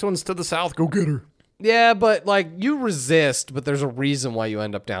 Next one's to the south. Go get her. Yeah, but like you resist, but there's a reason why you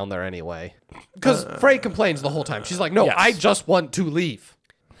end up down there anyway. Because Frey complains the whole time. She's like, no, yes. I just want to leave.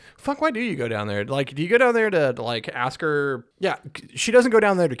 Fuck, why do you go down there? Like, do you go down there to like ask her? Yeah, she doesn't go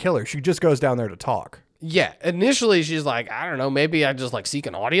down there to kill her. She just goes down there to talk. Yeah, initially she's like, I don't know, maybe I just like seek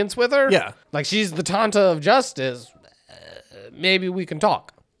an audience with her. Yeah. Like she's the Tanta of justice. Maybe we can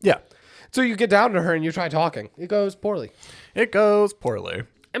talk. Yeah. So you get down to her and you try talking. It goes poorly. It goes poorly.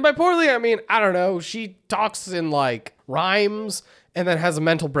 And by poorly, I mean, I don't know. She talks in like rhymes and then has a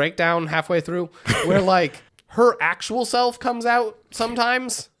mental breakdown halfway through where like her actual self comes out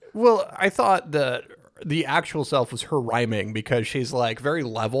sometimes. Well, I thought that the actual self was her rhyming because she's like very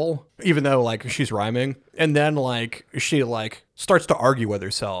level, even though like she's rhyming. And then like she like starts to argue with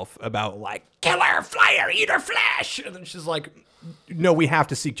herself about like, kill her, fly her, eat her flesh. And then she's like, no, we have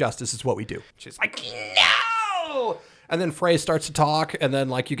to seek justice. It's what we do. She's like, no. And then Frey starts to talk. And then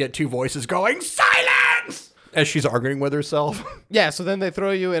like you get two voices going, silence, as she's arguing with herself. Yeah. So then they throw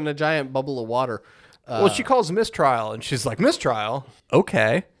you in a giant bubble of water. Well, she calls mistrial. And she's like, mistrial?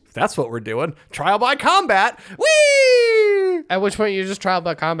 Okay. That's what we're doing. Trial by combat. Whee! At which point you just trial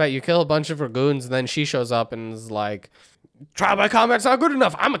by combat. You kill a bunch of her goons. And then she shows up and is like, trial by combat's not good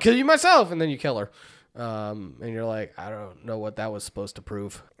enough. I'm going to kill you myself. And then you kill her. And you're like, I don't know what that was supposed to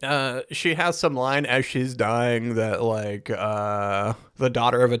prove. She has some line as she's dying that like the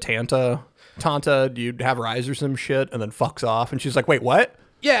daughter of a Tanta, you'd have her eyes or some shit, and then fucks off. And she's like, wait, what?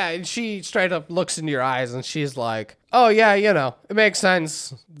 Yeah, and she straight up looks into your eyes and she's like, oh yeah, you know, it makes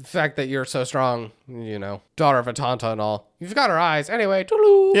sense. The fact that you're so strong, you know, daughter of a Tanta and all. You've got her eyes. Anyway,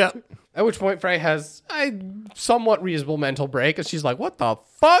 toodaloo. Yeah. At which point Frey has a somewhat reasonable mental break and she's like, what the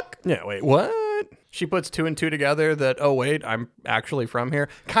fuck? Yeah, wait, what? She puts two and two together that, oh, wait, I'm actually from here.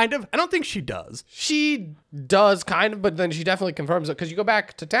 Kind of. I don't think she does. She does kind of, but then she definitely confirms it because you go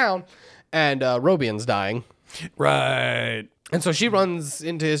back to town and Robian's dying. Right. And so she runs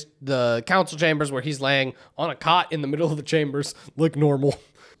into the council chambers where he's laying on a cot in the middle of the chambers, like normal.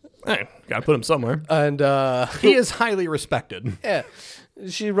 Hey, gotta put him somewhere. And he is highly respected. Yeah.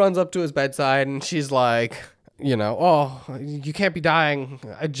 She runs up to his bedside and she's like, you know, oh, you can't be dying.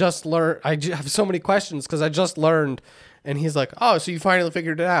 I have so many questions because I just learned. And he's like, oh, so you finally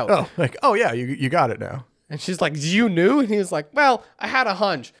figured it out. Oh, like, oh yeah, you got it now. And she's like, you knew? And he was like, well, I had a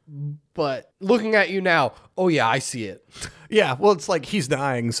hunch, but looking at you now, oh yeah, I see it. Yeah, well, it's like he's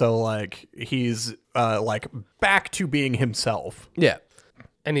dying, so like he's like back to being himself. Yeah.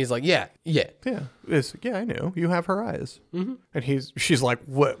 And he's like, yeah. Yeah, I knew. You have her eyes. Mm-hmm. And she's like,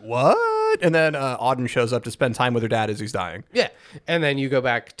 what? And then Auden shows up to spend time with her dad as he's dying. Yeah. And then you go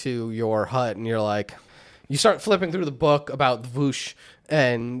back to your hut and you're like, you start flipping through the book about the Voosh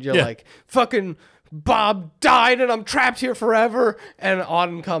and you're like, fucking Bob died and I'm trapped here forever. And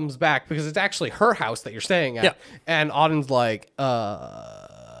Auden comes back because it's actually her house that you're staying at. Yeah. And Auden's like,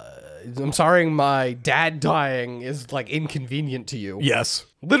 I'm sorry my dad dying is like inconvenient to you. Yes.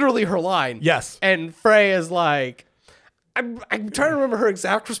 Literally her line. Yes. And Frey is like, I'm trying to remember her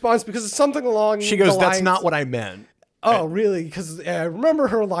exact response because it's something along She goes, the that's lines, not what I meant. Oh, really? Because I remember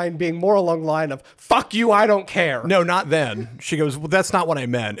her line being more along the line of, fuck you, I don't care. No, not then. She goes, well, that's not what I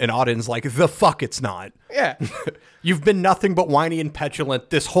meant. And Auden's like, the fuck it's not. Yeah. You've been nothing but whiny and petulant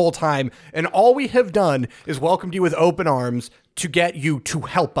this whole time. And all we have done is welcomed you with open arms to get you to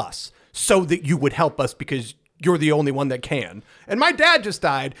help us so that you would help us because you're the only one that can. And my dad just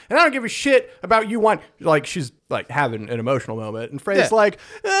died, and I don't give a shit about you like, she's like having an emotional moment. And Frey's like,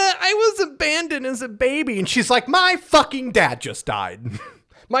 I was abandoned as a baby. And she's like, my fucking dad just died.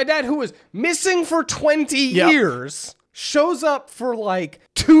 My dad, who was missing for 20 years, shows up for like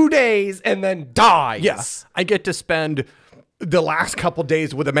 2 days and then dies. Yes. I get to spend the last couple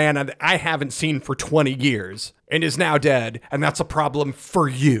days with a man that I haven't seen for 20 years and is now dead. And that's a problem for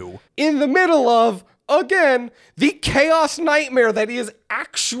you. In the middle of, again, the chaos nightmare that is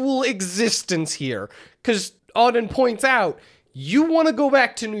actual existence here. Because Auden points out, you want to go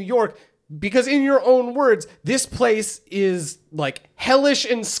back to New York because in your own words, this place is like hellish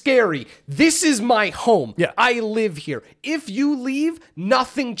and scary. This is my home. Yeah. I live here. If you leave,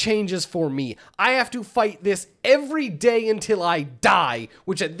 nothing changes for me. I have to fight this every day until I die,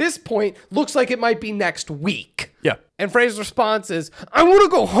 which at this point looks like it might be next week. Yeah. And Frey's response is, I want to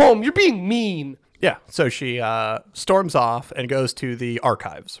go home. You're being mean. Yeah, so she storms off and goes to the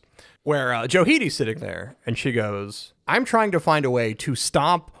archives where Johedi's sitting there, and she goes, I'm trying to find a way to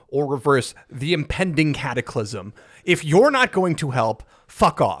stop or reverse the impending cataclysm. If you're not going to help,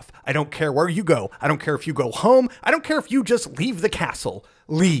 fuck off. I don't care where you go. I don't care if you go home. I don't care if you just leave the castle.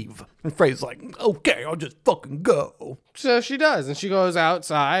 Leave. And Frey's like, okay, I'll just fucking go. So she does, and she goes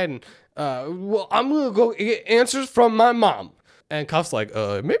outside, and, well, I'm going to go get answers from my mom. And Cuff's like,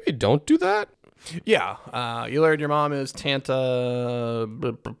 maybe don't do that. Yeah, you learned your mom is Tanta...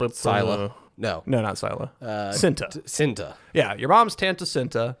 Sila. No, not Sila. Cinta. Cinta. Yeah, your mom's Tanta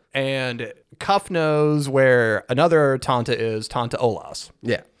Cinta, and Cuff knows where another Tanta is, Tanta Olas.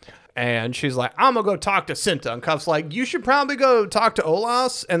 Yeah. And she's like, I'm gonna go talk to Cinta. And Cuff's like, you should probably go talk to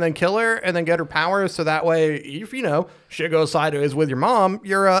Olas and then kill her and then get her powers so that way, if, shit goes sideways with your mom,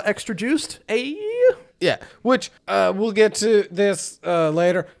 you're extra juiced. Hey. Yeah, which we'll get to this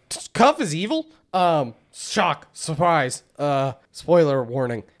later. Cuff is evil. Shock, surprise, spoiler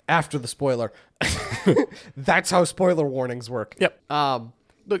warning. After the spoiler. That's how spoiler warnings work. Yep.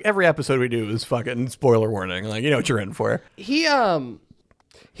 Look, every episode we do is fucking spoiler warning. Like, you know what you're in for. He's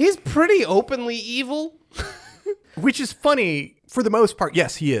pretty openly evil. Which is funny for the most part.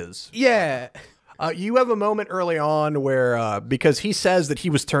 Yes, he is. Yeah. You have a moment early on where, because he says that he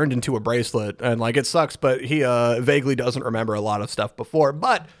was turned into a bracelet, and like it sucks, but he vaguely doesn't remember a lot of stuff before,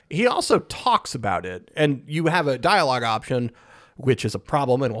 but he also talks about it, and you have a dialogue option, which is a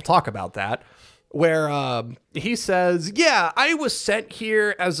problem, and we'll talk about that, where he says, yeah, I was sent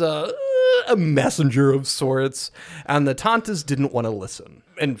here as a messenger of sorts, and the Tantas didn't want to listen.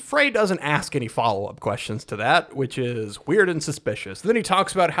 And Frey doesn't ask any follow-up questions to that, which is weird and suspicious. Then he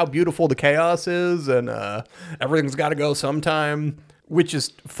talks about how beautiful the chaos is, and everything's got to go sometime, which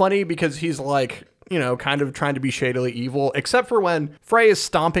is funny because he's like, kind of trying to be shadily evil, except for when Frey is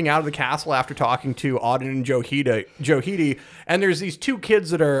stomping out of the castle after talking to Auden and Johedi, and there's these two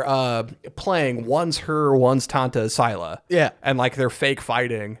kids that are playing. One's her, one's Tanta Sila. Yeah. And like they're fake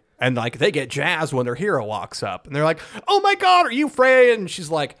fighting. And like they get jazzed when their hero walks up. And they're like, oh my God, are you Frey? And she's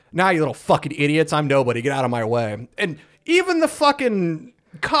like, nah, you little fucking idiots. I'm nobody. Get out of my way. And even the fucking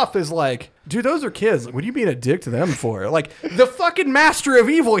Cuff is like, dude, those are kids. What are you being a dick to them for? Like, the fucking master of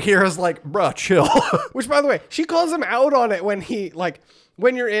evil here is like, bruh, chill. Which, by the way, she calls him out on it when he, like,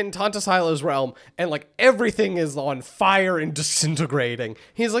 when you're in Tanta Silo's realm and, like, everything is on fire and disintegrating.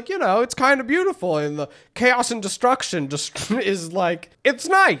 He's like, it's kind of beautiful. And the chaos and destruction just is like, it's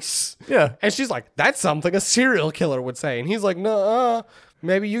nice. Yeah. And she's like, that's something a serial killer would say. And he's like, no,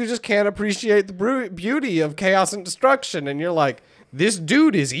 maybe you just can't appreciate the beauty of chaos and destruction. And you're like, this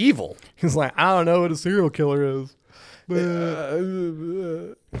dude is evil. He's like, I don't know what a serial killer is.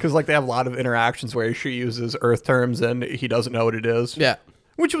 Because like they have a lot of interactions where she uses earth terms and he doesn't know what it is. Yeah.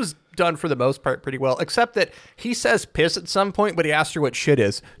 Which was done for the most part pretty well, except that he says piss at some point, but he asks her what shit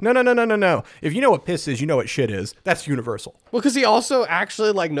is. No. If you know what piss is, you know what shit is. That's universal. Well, because he also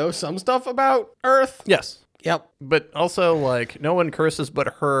actually like knows some stuff about Earth. Yes. Yep. But also, like, no one curses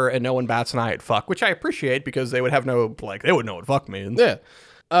but her, and no one bats an eye at fuck, which I appreciate because they would have no, like, they wouldn't know what fuck means. Yeah.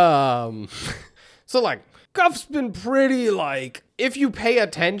 So, like, Cuff's been pretty, like, if you pay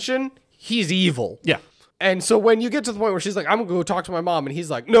attention, he's evil. Yeah. And so when you get to the point where she's like, I'm going to go talk to my mom, and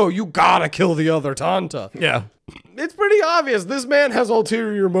he's like, no, you gotta kill the other Tanta. Yeah. It's pretty obvious. This man has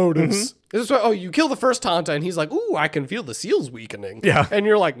ulterior motives. This is why, you kill the first Tanta, and he's like, ooh, I can feel the seals weakening. Yeah. And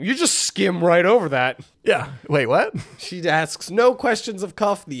you're like, you just skim right over that. Yeah. Wait, what? She asks no questions of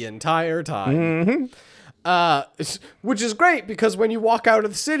Cuff the entire time. Which is great, because when you walk out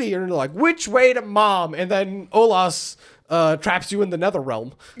of the city, you're like, which way to mom? And then Olas traps you in the nether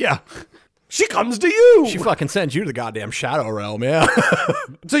realm. Yeah. She comes to you. She fucking sends you to the goddamn Shadow Realm, yeah.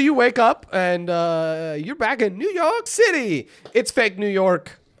 So you wake up, and you're back in New York City. It's fake New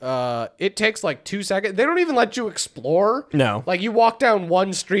York. It takes like 2 seconds. They don't even let you explore. No. Like, you walk down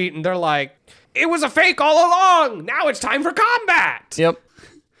one street, and they're like, it was a fake all along. Now it's time for combat. Yep.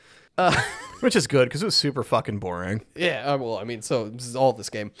 Which is good, because it was super fucking boring. Yeah, well, I mean, so this is all this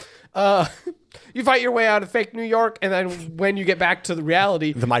game. You fight your way out of fake New York, and then when you get back to the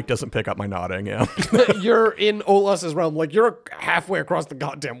reality, The mic doesn't pick up my nodding, yeah. you're in Olas's realm. Like, you're halfway across the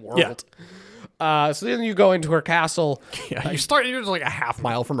goddamn world. Yeah. So then you go into her castle. Yeah, you're just like a half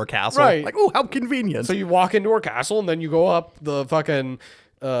mile from her castle. Right. Like, oh, how convenient. So you walk into her castle, and then you go up the fucking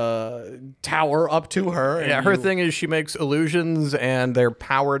tower up to her. And yeah, her thing is she makes illusions, and they're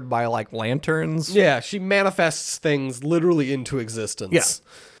powered by, like, lanterns. Yeah, she manifests things literally into existence. Yeah.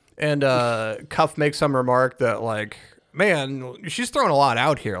 And Cuff makes some remark that, like, man, she's throwing a lot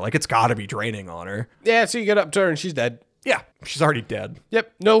out here. Like, it's got to be draining on her. Yeah, so you get up to her, and she's dead. Yeah, she's already dead.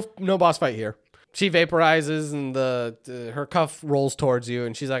 Yep, no boss fight here. She vaporizes, and her Cuff rolls towards you,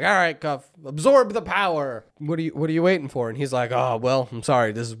 and she's like, all right, Cuff, absorb the power. What are you waiting for? And he's like, oh, well, I'm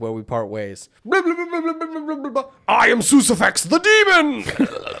sorry, this is where we part ways. Blah, blah, blah, blah, blah, blah, blah, blah. I am Susafex the demon.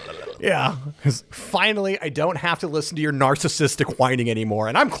 Yeah, because finally I don't have to listen to your narcissistic whining anymore,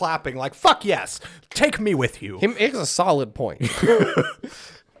 and I'm clapping like, fuck yes, take me with you. He makes a solid point.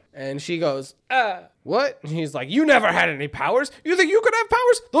 And she goes, what? And he's like, you never had any powers. You think you could have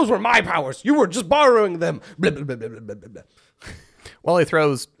powers? Those were my powers. You were just borrowing them. Blah, blah, blah, blah, blah, blah, blah. Well, he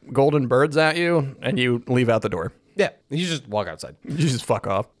throws golden birds at you, and you leave out the door. Yeah, you just walk outside. You just fuck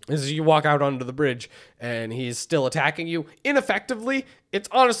off. As you walk out onto the bridge, and he's still attacking you ineffectively, it's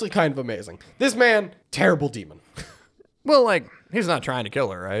honestly kind of amazing. This man, terrible demon. Well, like, he's not trying to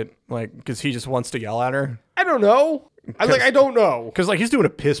kill her, right? Like, because he just wants to yell at her. I don't know. I don't know. Because, like, he's doing a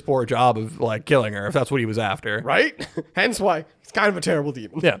piss poor job of, like, killing her, if that's what he was after. Right? Hence why he's kind of a terrible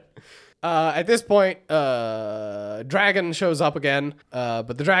demon. Yeah. At this point, Dragon shows up again,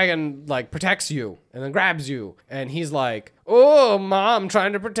 but the dragon, like, protects you and then grabs you. And he's like, oh, mom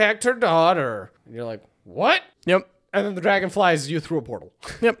trying to protect her daughter. And you're like, what? Yep. And then the dragon flies you through a portal.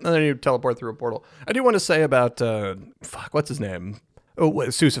 Yep. And then you teleport through a portal. I do want to say about, what's his name? Oh,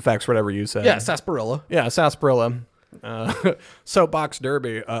 Susafex, whatever you said. Yeah, Sarsaparilla. Yeah, Sarsaparilla. Soapbox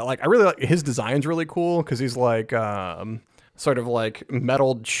Derby. Like, I really like his design's really cool because he's like sort of like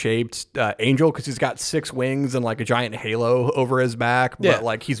metal shaped angel because he's got 6 wings and like a giant halo over his back, but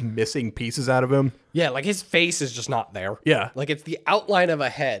like he's missing pieces out of him. Yeah, like his face is just not there. Yeah. Like it's the outline of a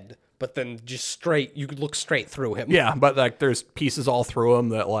head, but then just straight, you could look straight through him. Yeah, but like there's pieces all through him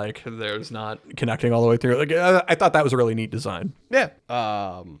that like there's not connecting all the way through. Like I thought that was a really neat design. Yeah.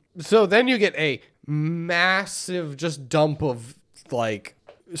 So then you get a massive just dump of like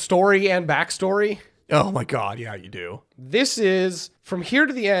story and backstory. Oh my god, yeah, you do. This is, from here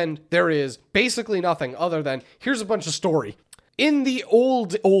to the end, there is basically nothing other than, here's a bunch of story. In the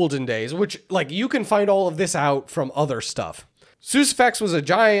olden days, which, like, you can find all of this out from other stuff. Susafex was a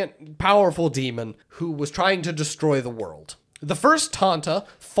giant, powerful demon who was trying to destroy the world. The first Tanta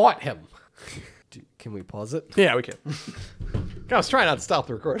fought him. Can we pause it? Yeah, we can. I was trying not to stop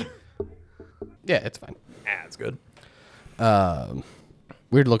the record. Yeah, it's fine. Ah, it's good.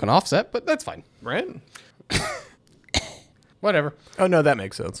 Weird looking offset, but that's fine. Right? Whatever. Oh, no, that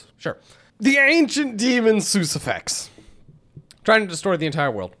makes sense. Sure. The ancient demon Susafex. Trying to destroy the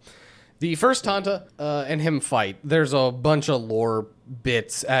entire world. The first Tanta and him fight. There's a bunch of lore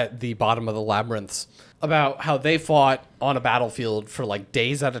bits at the bottom of the labyrinths about how they fought on a battlefield for like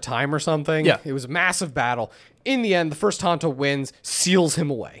days at a time or something. Yeah. It was a massive battle. In the end, the first Tanta wins, seals him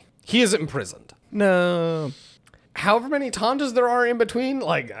away. He is imprisoned. No. However many Tantas there are in between,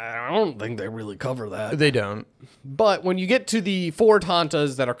 like, I don't think they really cover that. They don't. But when you get to the 4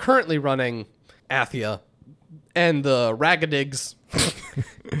 Tantas that are currently running Athia, and the Ragadigs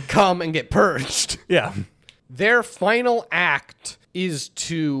come and get purged, Yeah. their final act is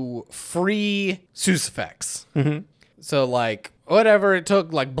to free Susafex. Mm-hmm. So, like, whatever it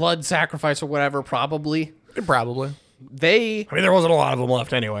took, like blood sacrifice or whatever, probably. Probably. I mean, there wasn't a lot of them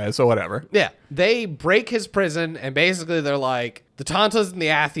left anyway, so whatever. Yeah, they break his prison, and basically they're like, The Tantas and the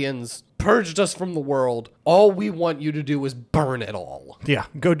Athians purged us from the world. All we want you to do is burn it all. Yeah,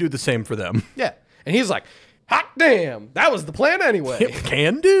 go do the same for them. Yeah. And he's like, hot damn, that was the plan anyway.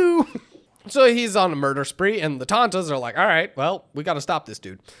 Can do. So he's on a murder spree, and the Tantas are like, all right, well, we got to stop this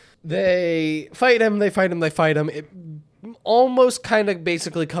dude. They fight him. It almost kind of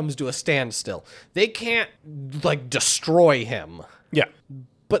basically comes to a standstill. They can't, like, destroy him. Yeah.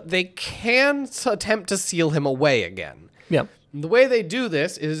 But they can attempt to seal him away again. Yeah. The way they do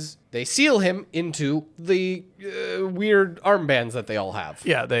this is they seal him into the weird armbands that they all have.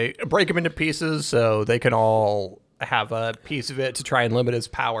 Yeah, they break him into pieces so they can all have a piece of it to try and limit his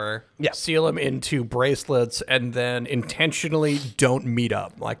power. Yeah. Seal him into bracelets and then intentionally don't meet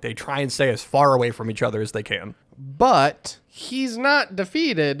up. Like, they try and stay as far away from each other as they can. But he's not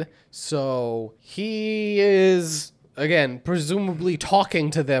defeated, so he is, again, presumably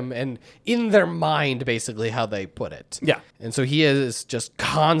talking to them and in their mind, basically, how they put it. Yeah. And so he is just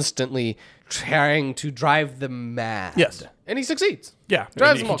constantly trying to drive them mad. Yes. And he succeeds. Yeah.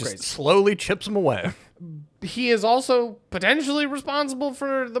 Drives and them all he just crazy. slowly chips them away. He is also potentially responsible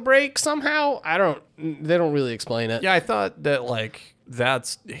for the break somehow. They don't really explain it. Yeah, I thought that, like,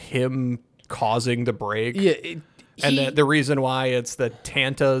 that's him causing the break. Yeah. And the reason why it's the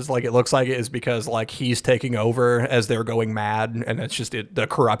Tantas, like it looks like it, is because like he's taking over as they're going mad, and it's just the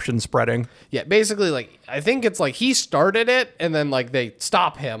corruption spreading. Yeah, basically, like, I think it's like he started it, and then like they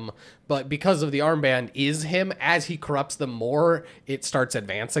stop him, but because of the armband is him, as he corrupts them more, it starts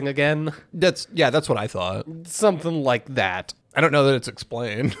advancing again. That's what I thought. Something like that. I don't know that it's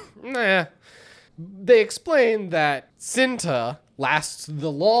explained. Nah. They explain that Cinta lasts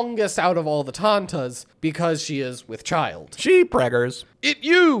the longest out of all the Tantas because she is with child. She preggers.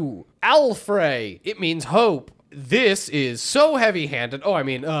 Alfrey. It means hope. This is so heavy-handed.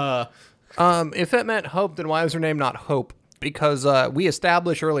 If it meant hope, then why is her name not Hope? Because we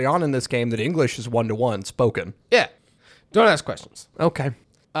established early on in this game that English is 1-to-1 spoken. Yeah. Don't ask questions. Okay.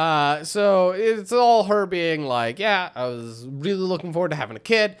 So it's all her being like, yeah, I was really looking forward to having a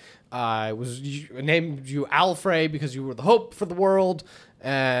kid. I named you Alfrey because you were the hope for the world,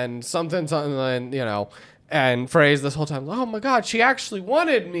 and something, and and Frey's this whole time, oh my God, she actually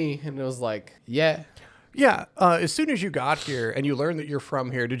wanted me, and it was like, yeah. Yeah, as soon as you got here and you learned that you're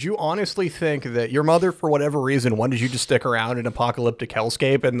from here, did you honestly think that your mother, for whatever reason, wanted you to stick around in apocalyptic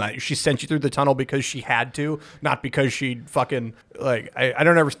hellscape and that she sent you through the tunnel because she had to, not because she fucking, like, I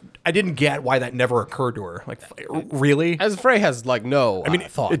didn't get why that never occurred to her. Like, really? As Frey has, like, no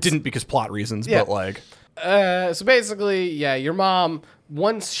thoughts. It didn't because plot reasons, but, like... So basically, yeah, your mom,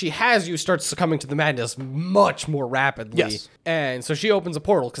 once she has you, starts succumbing to the madness much more rapidly. Yes. And so she opens a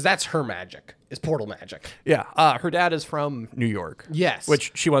portal, because that's her magic, is portal magic. Yeah, her dad is from New York. Yes.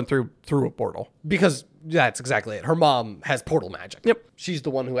 Which she went through a portal. Because that's exactly it. Her mom has portal magic. Yep. She's the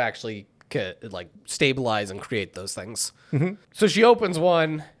one who actually could, like, stabilize and create those things. Mm-hmm. So she opens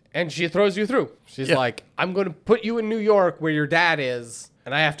one, and she throws you through. She's like, I'm going to put you in New York where your dad is,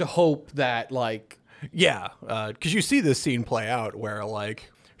 and I have to hope that, like... Yeah, because you see this scene play out where,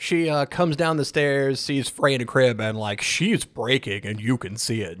 like, she comes down the stairs, sees Frey in a crib, and, like, she's breaking, and you can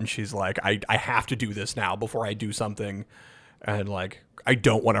see it. And she's like, I have to do this now before I do something. And, like, I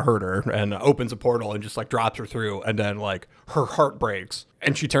don't want to hurt her. And opens a portal and just, like, drops her through. And then, like, her heart breaks,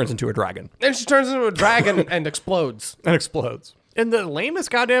 and she turns into a dragon. And she turns into a dragon and explodes. And explodes. And the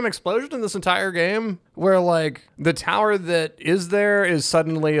lamest goddamn explosion in this entire game, where, like, the tower that is there is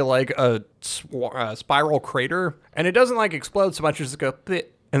suddenly, like, a spiral crater, and it doesn't, like, explode so much as just go,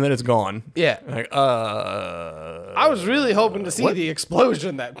 pit, and then it's gone. Yeah. Like, I was really hoping to see the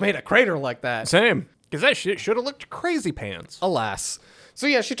explosion that made a crater like that. Same. Because that shit should have looked crazy pants. Alas. So,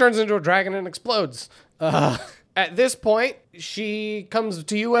 yeah, she turns into a dragon and explodes. At this point, she comes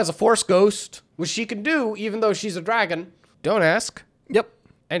to you as a force ghost, which she can do even though she's a dragon. Don't ask. Yep.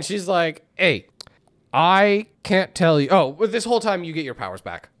 And she's like, hey, I can't tell you. Oh, with this whole time, you get your powers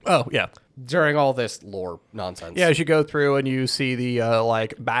back. Oh, yeah. During all this lore nonsense. Yeah, as you go through and you see the,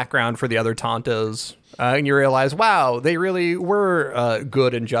 like, background for the other Tantas, and you realize, wow, they really were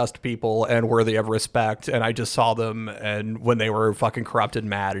good and just people and worthy of respect, and I just saw them and when they were fucking corrupt and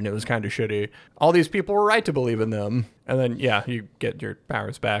mad, and it was kind of shitty. All these people were right to believe in them. And then, yeah, you get your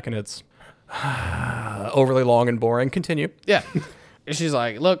powers back, and it's... overly long and boring. Continue. Yeah. And she's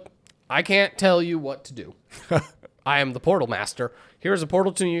like, look, I can't tell you what to do. I am the portal master. Here's a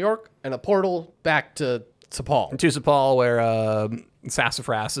portal to New York and a portal back to Sepal. To Sepal, where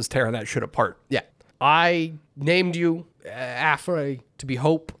Sassafras is tearing that shit apart. Yeah. I named you Afrey to be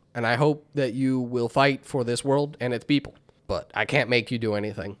hope, and I hope that you will fight for this world and its people. But I can't make you do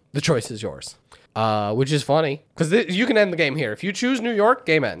anything. The choice is yours. which is funny because you can end the game here. If you choose New York,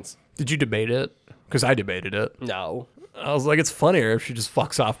 game ends. Did you debate it? Because I debated it. No. I was like, it's funnier if she just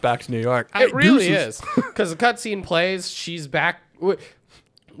fucks off back to New York. It really is. Because the cutscene plays, she's back.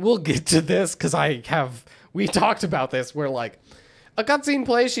 We'll get to this because we talked about this where like a cutscene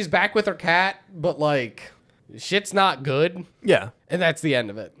plays, she's back with her cat, but like shit's not good. Yeah. And that's the end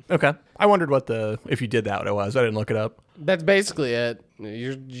of it. Okay. I wondered if you did that, what it was. I didn't look it up. That's basically it.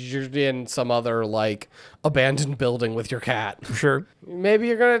 You're in some other like abandoned building with your cat. Sure. Maybe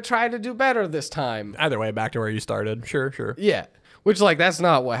you're going to try to do better this time. Either way, back to where you started. Sure. Yeah. Which like, that's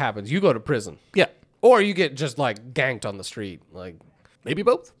not what happens. You go to prison. Yeah. Or you get just like ganked on the street. Like Maybe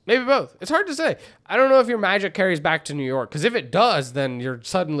both. maybe both. It's hard to say. I don't know if your magic carries back to New York. Because if it does, then you're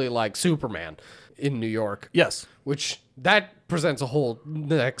suddenly like Superman in New York. Yes. Which that presents a whole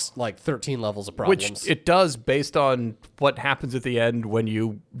next like 13 levels of problems. Which it does based on what happens at the end when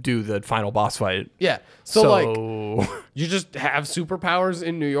you do the final boss fight. Yeah. So like you just have superpowers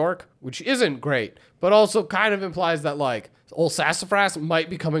in New York, which isn't great, but also kind of implies that like old Sassafras might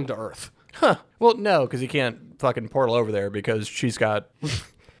be coming to Earth. Huh. Well, no, because you can't fucking portal over there because she's got...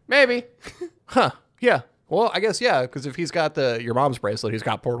 Maybe. Huh. Yeah. Well, I guess, yeah, because if he's got your mom's bracelet, he's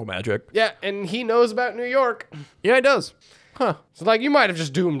got portal magic. Yeah, and he knows about New York. Yeah, he does. Huh. So like you might have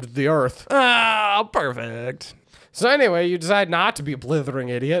just doomed the Earth. Ah, perfect. So anyway, you decide not to be a blithering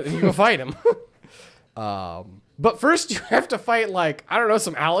idiot and you go fight him. But first you have to fight like, I don't know,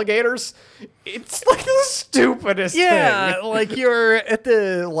 some alligators. It's like the stupidest Yeah, thing. like you're at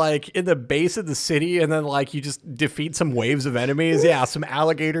in the base of the city and then like you just defeat some waves of enemies. Yeah, some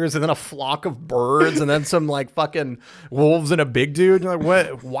alligators and then a flock of birds and then some like fucking wolves and a big dude. You're like,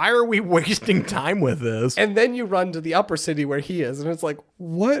 what? Why are we wasting time with this? And then you run to the upper city where he is, and it's like,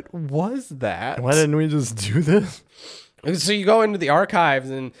 what was that? Why didn't we just do this? So you go into the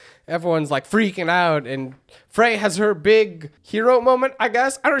archives and everyone's like freaking out, and Frey has her big hero moment, I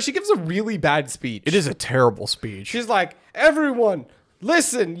guess. I don't know. She gives a really bad speech. It is a terrible speech. She's like, everyone,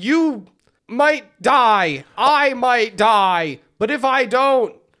 listen, you might die. I might die. But if I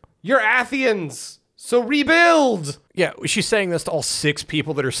don't, you're Athenians. So rebuild. Yeah, she's saying this to all 6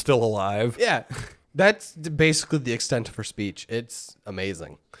 people that are still alive. Yeah. That's basically the extent of her speech. It's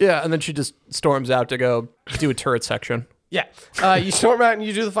amazing. Yeah, and then she just storms out to go do a turret section. Yeah. You storm out and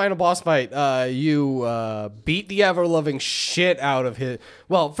you do the final boss fight. You beat the ever-loving shit out of his...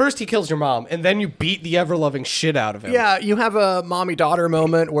 Well, first he kills your mom, and then you beat the ever-loving shit out of him. Yeah, you have a mommy-daughter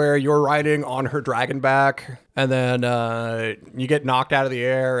moment where you're riding on her dragon back, and then you get knocked out of the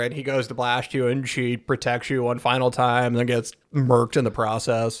air, and he goes to blast you, and she protects you one final time, and then gets murked in the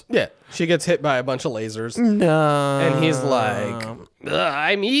process. Yeah. She gets hit by a bunch of lasers. No. And he's like,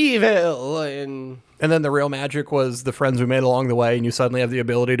 I'm evil. And then the real magic was the friends we made along the way, and you suddenly have the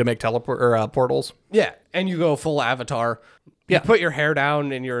ability to make portals. Yeah, and you go full Avatar. You put your hair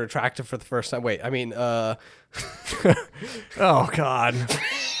down, and you're attractive for the first time. Wait, I mean, Oh, God.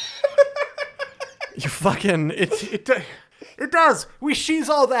 You fucking... It does. She's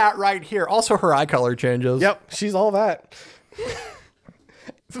all that right here. Also, her eye color changes. Yep, she's all that.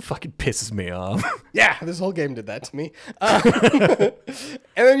 It fucking pisses me off. Yeah, this whole game did that to me. And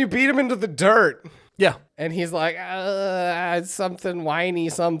then you beat him into the dirt. Yeah. And he's like, something whiny,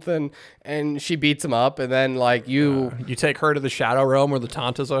 something. And she beats him up. And then, like, you take her to the Shadow Realm where the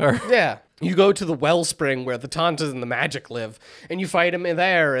Tantas are. Yeah. You go to the wellspring where the Tantas and the magic live. And you fight him in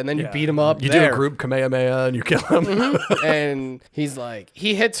there. And then you beat him up You there. do a group Kamehameha and you kill him. And he's like,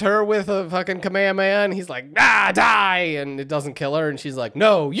 he hits her with a fucking Kamehameha. And he's like, die. And it doesn't kill her. And she's like,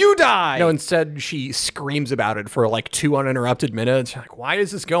 no, you die. No, instead she screams about it for like 2 uninterrupted minutes. You're like, why is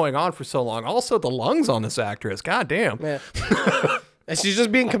this going on for so long? Also, the lungs on this actress. God damn. Yeah. And she's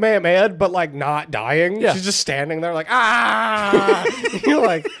just being Kamehameha, but like not dying. Yeah. She's just standing there like, ah. You're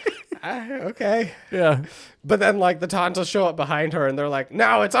like, okay. Yeah. But then like the Tantas show up behind her and they're like,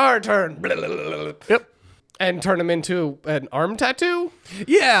 now it's our turn. Yep. And turn him into an arm tattoo?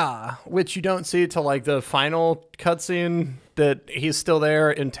 Yeah. Which you don't see till like the final cutscene that he's still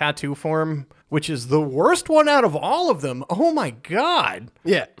there in tattoo form, which is the worst one out of all of them. Oh my God.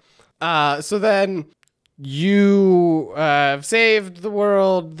 Yeah. So then you have saved the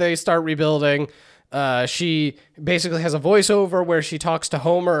world. They start rebuilding. She basically has a voiceover where she talks to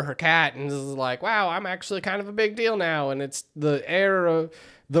Homer, her cat, and is like, wow, I'm actually kind of a big deal now. And it's the heir of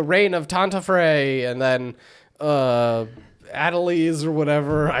the reign of Tanta Frey. And then Adelise or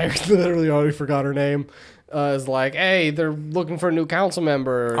whatever. I literally already forgot her name. is like, hey, they're looking for a new council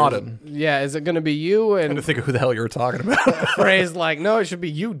member. Auden. Yeah, is it going to be you? I had to And think of who the hell you were talking about. Frey's like, no, it should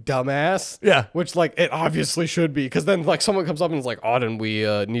be you, dumbass. Yeah. Which, like, it obviously should be. Because then, like, someone comes up and is like, Auden, we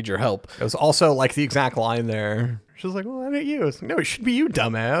need your help. It was also like the exact line there. She's like, well, that ain't you. It's like, no, it should be you,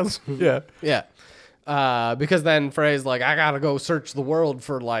 dumbass. Yeah. Yeah. Because then Frey's like, I got to go search the world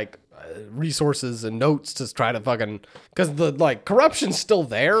for, like, resources and notes to try to fucking... Because the, like, corruption's still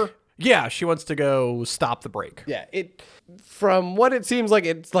there. Yeah, she wants to go stop the break. Yeah, from what it seems like,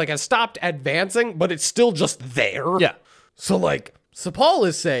 it's like has stopped advancing, but it's still just there. Yeah. So like, Sepal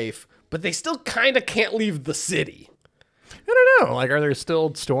is safe, but they still kind of can't leave the city, I don't know. Like, are there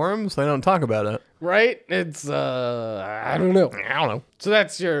still storms? They don't talk about it. right? It's I don't know. I don't know. So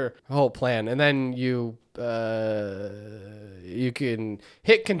that's your whole plan, and then you can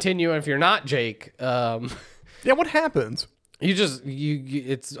hit continue. And if you're not Jake, Yeah, what happens? you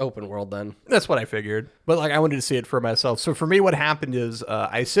it's open world then. That's what I figured. But like, I wanted to see it for myself. So for me, what happened is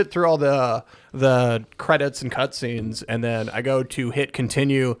I sit through all the credits and cutscenes, and then I go to hit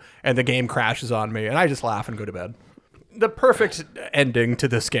continue, and the game crashes on me, and I just laugh and go to bed. The perfect ending to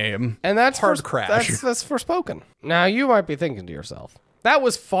this game. And that's hard crash. That's Forspoken. Now you might be thinking to yourself, that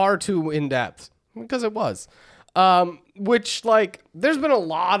was far too in depth, because it was. Which, like, there's been a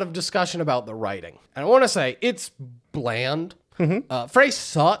lot of discussion about the writing, and I want to say it's bland. Frey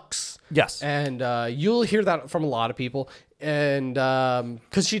sucks. Yes. And you'll hear that from a lot of people, and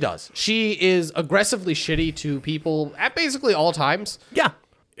because she does, she is aggressively shitty to people at basically all times. Yeah.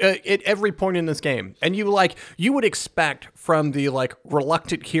 At every point in this game. And you would expect from the like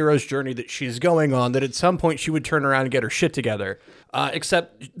reluctant hero's journey that she's going on that at some point she would turn around and get her shit together.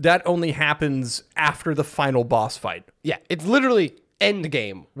 Except that only happens after the final boss fight. Yeah, it's literally end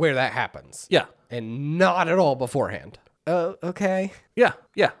game where that happens. Yeah. And not at all beforehand. Okay. Yeah.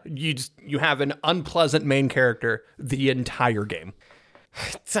 Yeah. You have an unpleasant main character the entire game.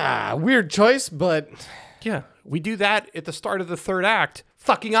 It's a weird choice, but Yeah. We do that at the start of the third act.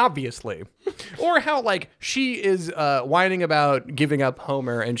 Fucking obviously. Or how, like, she is whining about giving up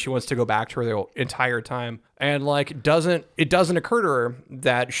Homer and she wants to go back to her the entire time. And, like, it doesn't occur to her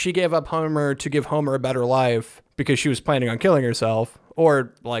that she gave up Homer to give Homer a better life because she was planning on killing herself.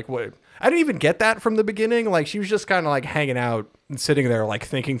 Or, like, what? I didn't even get that from the beginning. Like, she was just kind of, like, hanging out and sitting there, like,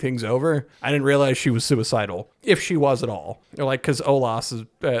 thinking things over. I didn't realize she was suicidal, if she was at all. Or, like, because Olas is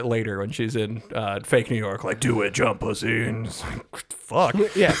later when she's in fake New York, like, do it, jump, pussy. And it's like, fuck.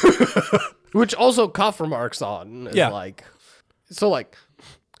 yeah. Which also Cuff remarks on. Is Yeah. Like, so, like,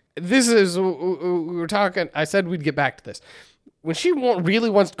 this is, we were talking, I said we'd get back to this. When she really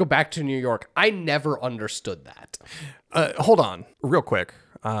wants to go back to New York, I never understood that. Hold on, real quick.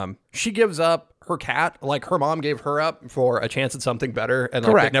 She gives up her cat, like her mom gave her up for a chance at something better, and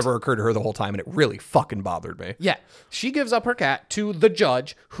like, Correct. it never occurred to her the whole time, and it really fucking bothered me. Yeah. She gives up her cat to the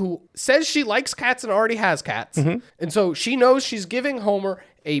judge, who says she likes cats and already has cats. And so she knows she's giving Homer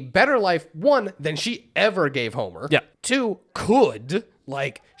a better life, one, than she ever gave Homer. Yeah. Two,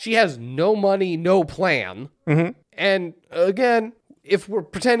 like, she has no money, no plan. And again, if we're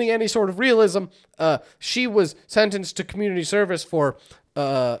pretending any sort of realism, she was sentenced to community service for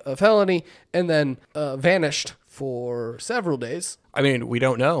a felony and then vanished for several days. I mean, we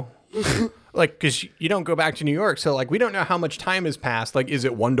don't know. Like, because you don't go back to New York, so like we don't know how much time has passed. Like, is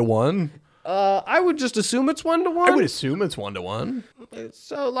it 1-to-1? I would just assume it's 1-to-1. I would assume it's 1-to-1.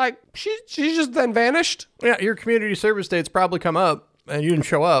 So, like, she just then vanished. Yeah, your community service date's probably come up, and you didn't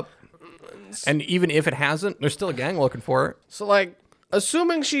show up. And even if it hasn't, there's still a gang looking for her. So, like,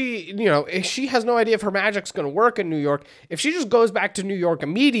 assuming if she has no idea if her magic's going to work in New York, if she just goes back to New York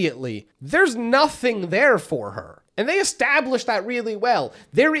immediately, there's nothing there for her. And they established that really well.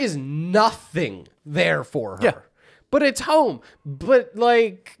 There is nothing there for her. Yeah. But it's home. But,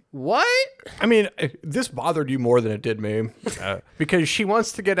 like, what? I mean, this bothered you more than it did me. Because she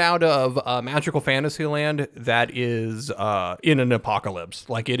wants to get out of magical fantasy land that is in an apocalypse.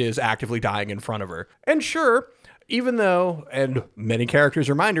 Like, it is actively dying in front of her. And sure, even though, and many characters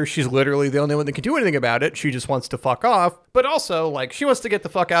remind her, she's literally the only one that can do anything about it. She just wants to fuck off. But also, like, she wants to get the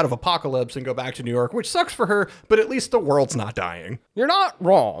fuck out of apocalypse and go back to New York, which sucks for her, but at least the world's not dying. You're not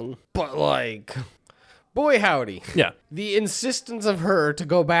wrong. But, like, boy howdy. Yeah. The insistence of her to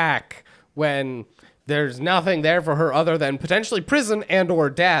go back when there's nothing there for her other than potentially prison and or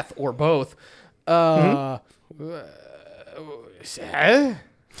death or both.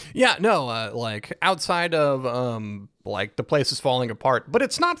 Yeah, no, like, outside of, like, the place is falling apart. But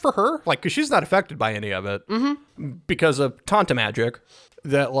it's not for her, like, because she's not affected by any of it. Because of Tanta magic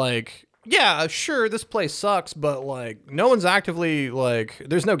that, like, yeah, sure, this place sucks, but like no one's actively like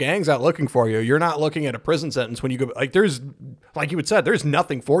there's no gangs out looking for you. You're not looking at a prison sentence when you go like there's like you had said, there's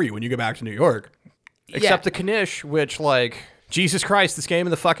nothing for you when you go back to New York. Except the Knish, which like Jesus Christ, this game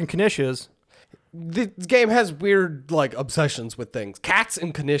in the fucking Knishes. This game has weird like obsessions with things. Cats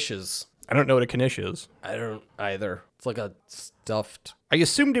and Knishes. I don't know what a Knish is. I don't either. It's like a stuffed. I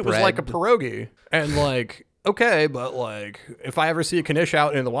assumed it was like a pierogi. And like, okay, but like, if I ever see a Knish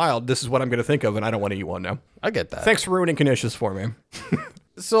out in the wild, this is what I'm going to think of, and I don't want to eat one now. I get that. Thanks for ruining Knishes for me.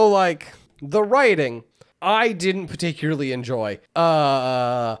 So like, the writing, I didn't particularly enjoy.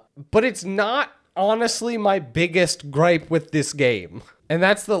 But it's not honestly my biggest gripe with this game. And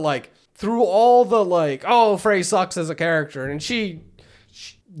that's the like, through all the like, oh, Frey sucks as a character, and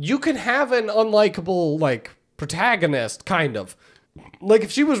you can have an unlikable like protagonist, kind of. Like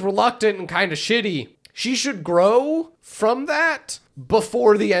if she was reluctant and kind of shitty, she should grow from that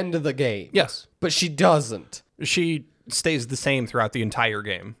before the end of the game. Yes. But she doesn't. She stays the same throughout the entire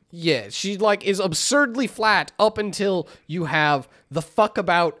game. Yeah, she like is absurdly flat up until you have the fuck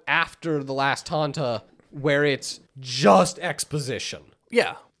about after the last Tanta where it's just exposition.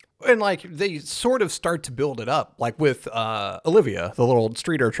 Yeah. And like they sort of start to build it up, like with Olivia, the little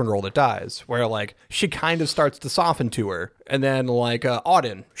street urchin girl that dies, where like she kind of starts to soften to her, and then like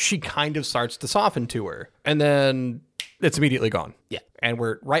Auden, she kind of starts to soften to her, and then it's immediately gone. Yeah, and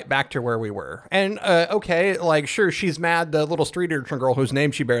we're right back to where we were. And okay, like sure, she's mad the little street urchin girl whose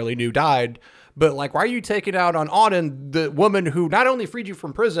name she barely knew died. But, like, why are you taking out on Auden, the woman who not only freed you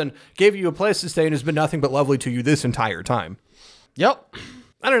from prison, gave you a place to stay, and has been nothing but lovely to you this entire time? Yep.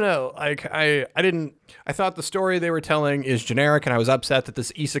 I don't know. Like, I thought the story they were telling is generic, and I was upset that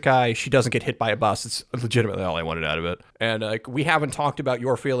this isekai, she doesn't get hit by a bus. It's legitimately all I wanted out of it. And, like, we haven't talked about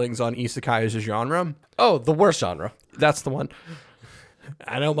your feelings on isekai as a genre. Oh, the worst genre. That's the one.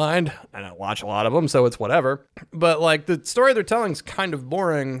 I don't mind. I don't watch a lot of them, so it's whatever. But like the story they're telling is kind of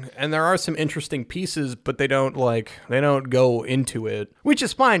boring, and there are some interesting pieces, but they don't go into it, which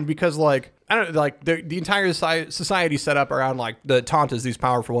is fine because like I don't like the entire society set up around like the Tantas, these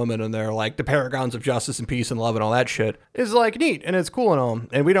powerful women, and they're like the paragons of justice and peace and love and all that shit is like neat and it's cool and all,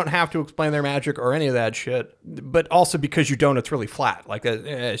 and we don't have to explain their magic or any of that shit. But also because you don't, it's really flat. Like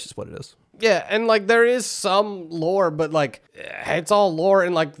it's just what it is. Yeah, and like there is some lore, but like it's all lore,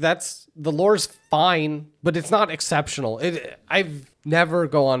 and like the lore's fine, but it's not exceptional. I've never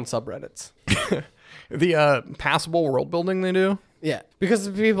go on subreddits. The passable world building they do. Yeah, because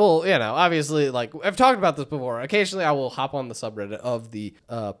people, obviously, like I've talked about this before. Occasionally, I will hop on the subreddit of the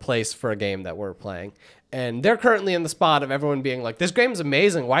place for a game that we're playing, and they're currently in the spot of everyone being like, "This game's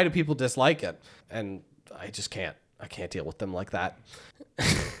amazing. Why do people dislike it?" And I just can't. I can't deal with them like that.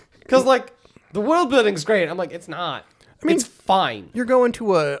 Because, like, the world building's great. I'm like, it's not. I mean, it's fine. You're going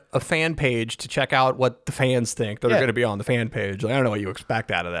to a fan page to check out what the fans think that are going to be on the fan page. Like, I don't know what you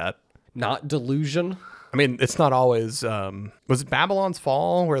expect out of that. Not delusion. I mean, it's not always... was it Babylon's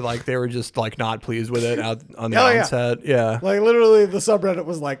Fall where, like, they were just, like, not pleased with it out on the onset? Yeah. Like, literally, the subreddit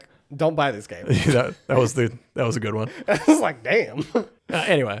was like, don't buy this game. that was a good one. I was like, damn.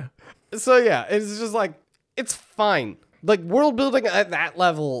 Anyway. So, yeah, it's just like, it's fine. Like, world building at that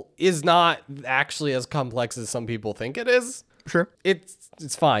level is not actually as complex as some people think it is. Sure.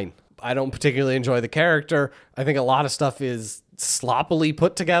 It's fine. I don't particularly enjoy the character. I think a lot of stuff is sloppily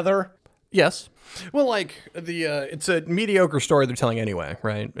put together. Yes. Well, like, it's a mediocre story they're telling anyway,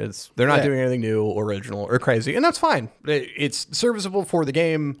 right? They're not doing anything new, original, or crazy, and that's fine. It's serviceable for the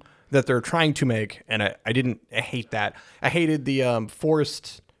game that they're trying to make, and I hate that. I hated the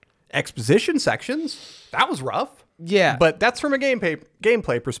forced exposition sections. That was rough. Yeah. But that's from a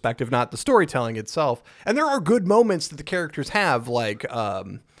gameplay perspective, not the storytelling itself. And there are good moments that the characters have, like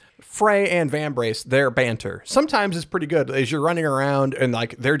Frey and Van Brace, their banter. Sometimes it's pretty good. As you're running around and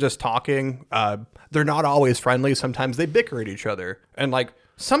like they're just talking, they're not always friendly. Sometimes they bicker at each other. And like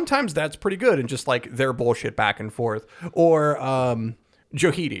sometimes that's pretty good and just like their bullshit back and forth. Or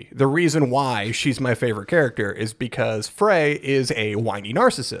Johidi, the reason why she's my favorite character is because Frey is a whiny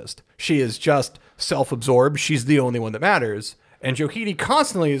narcissist. She is just self-absorbed. She's the only one that matters. And Johidi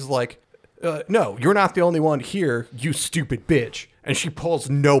constantly is like, no, you're not the only one here, you stupid bitch. And she pulls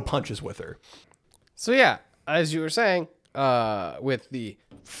no punches with her. So yeah, as you were saying, with the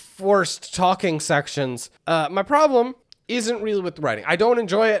forced talking sections, my problem isn't really with the writing. I don't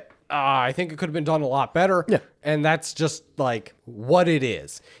enjoy it. I think it could have been done a lot better. Yeah. And that's just like what it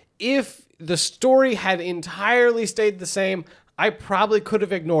is. If the story had entirely stayed the same, I probably could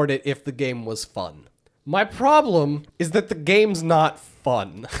have ignored it if the game was fun. My problem is that the game's not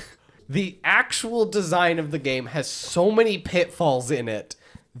fun. The actual design of the game has so many pitfalls in it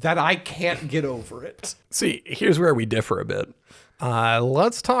that I can't get over it. See, here's where we differ a bit.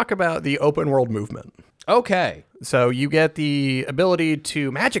 Let's talk about the open world movement. Okay. So you get the ability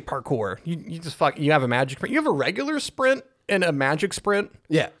to magic parkour. You have a magic sprint. You have a regular sprint and a magic sprint.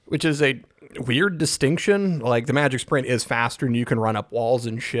 Yeah. Which is a weird distinction. Like, the magic sprint is faster and you can run up walls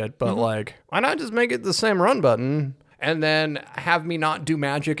and shit, but like, why not just make it the same run button and then have me not do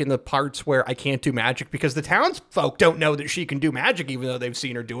magic in the parts where I can't do magic because the townsfolk don't know that she can do magic even though they've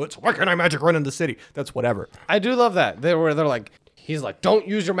seen her do it. So why can't I magic run in the city? That's whatever. I do love that. They're like, he's like, don't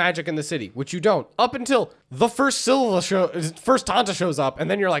use your magic in the city, which you don't, up until the first Tanta shows up, and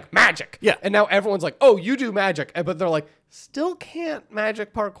then you're like, magic. Yeah. And now everyone's like, oh, you do magic. But they're like, still can't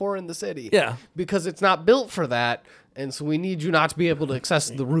magic parkour in the city. Yeah. Because it's not built for that, and so we need you not to be able to access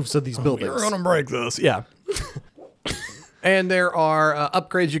the roofs of these buildings. You're gonna break this. Yeah. And there are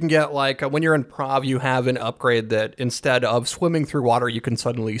upgrades you can get, like when you're in Prov, you have an upgrade that instead of swimming through water, you can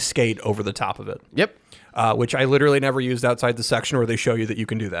suddenly skate over the top of it. Yep. Which I literally never used outside the section where they show you that you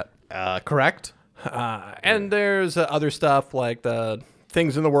can do that. Correct. And there's other stuff like the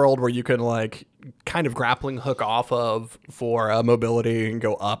things in the world where you can like kind of grappling hook off of for mobility and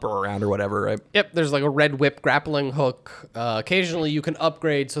go up or around or whatever, right? Yep, there's like a red whip grappling hook. Occasionally you can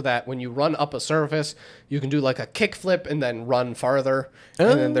upgrade so that when you run up a surface, you can do like a kick flip and then run farther.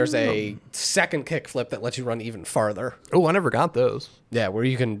 And then there's a second kick flip that lets you run even farther. Oh, I never got those. Yeah, where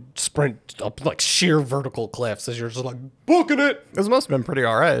you can sprint up like sheer vertical cliffs as you're just like, booking it. Those must have been pretty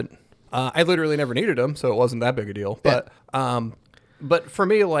all right. I literally never needed them, so it wasn't that big a deal. But for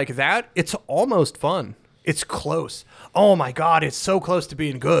me, like that, it's almost fun. It's close. Oh my God, it's so close to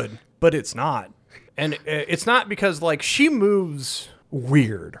being good, but it's not. And it's not because like she moves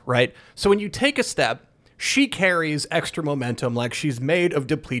weird, right? So when you take a step, she carries extra momentum like she's made of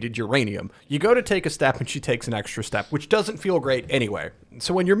depleted uranium. You go to take a step and she takes an extra step, which doesn't feel great anyway.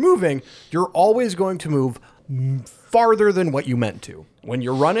 So when you're moving, you're always going to move farther than what you meant to. When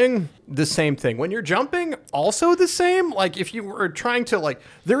you're running, the same thing. When you're jumping, also the same. Like if you were trying to like,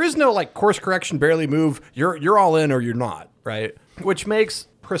 there is no like course correction, barely move. You're all in or you're not, right? Which makes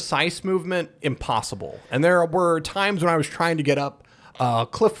precise movement impossible. And there were times when I was trying to get up a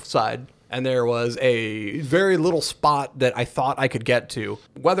cliffside and there was a very little spot that I thought I could get to.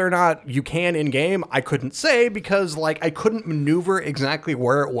 Whether or not you can in game, I couldn't say because like I couldn't maneuver exactly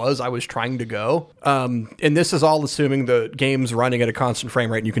where it was I was trying to go. And this is all assuming the game's running at a constant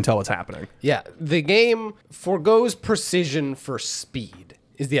frame rate and you can tell what's happening. Yeah, the game forgoes precision for speed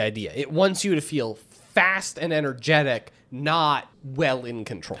is the idea. It wants you to feel fast and energetic, not well in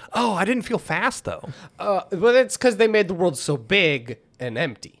control. Oh, I didn't feel fast though. But it's because they made the world so big and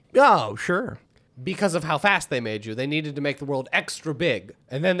empty. Oh, sure. Because of how fast they made you, they needed to make the world extra big.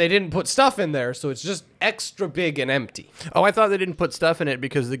 And then they didn't put stuff in there, so it's just extra big and empty. Oh, I thought they didn't put stuff in it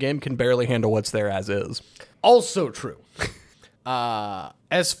because the game can barely handle what's there as is. Also true.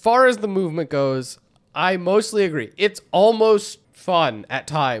 As far as the movement goes, I mostly agree. It's almost fun at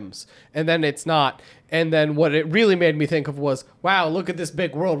times, and then it's not. And then what it really made me think of was, wow, look at this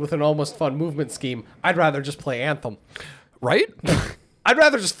big world with an almost fun movement scheme. I'd rather just play Anthem. Right? I'd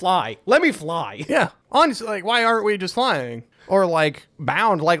rather just fly. Let me fly. Yeah. Honestly, like, why aren't we just flying? Or, like,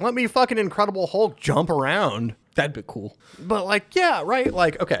 Bound. Like, let me fucking Incredible Hulk jump around. That'd be cool. But, like, yeah, right?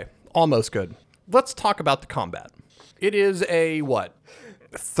 Like, okay, almost good. Let's talk about the combat. It is a, what?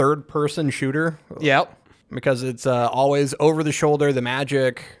 Third-person shooter? Yep. Because it's always over the shoulder, the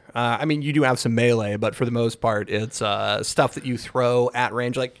magic. I mean, you do have some melee, but for the most part, it's stuff that you throw at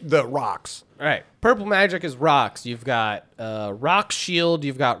range, like the rocks. All right. Purple magic is rocks. You've got rock shield.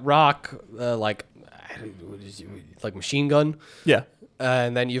 You've got rock, like machine gun. Yeah.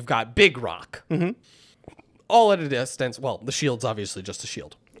 And then you've got big rock. Mm-hmm. All at a distance. Well, the shield's obviously just a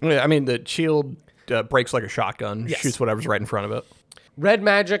shield. Yeah, I mean, the shield breaks like a shotgun, Yes. shoots whatever's right in front of it. Red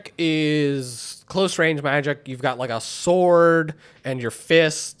magic is close range magic. You've got like a sword and your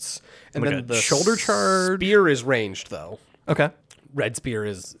fists. And Like then a the shoulder charge? spear is ranged, though. Okay. Red spear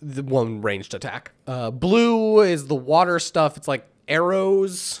is the one ranged attack. Blue is the water stuff. It's like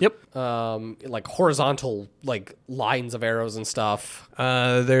arrows. Yep. Like horizontal, like lines of arrows and stuff.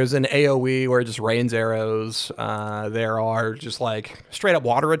 There's an AoE where it just rains arrows. There are just like straight up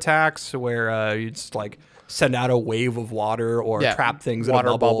water attacks where you just like send out a wave of water or trap things in a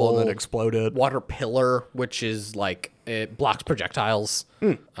bubble and then explode it. Water pillar, which is like it blocks projectiles.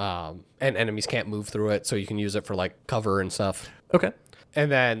 And enemies can't move through it, so you can use it for like cover and stuff. Okay.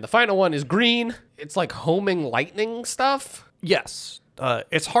 And then the final one is green. It's like homing lightning stuff. Yes.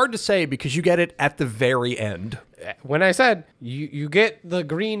 It's hard to say because you get it at the very end. When I said you get the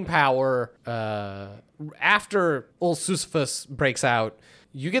green power after Ulsuphus breaks out,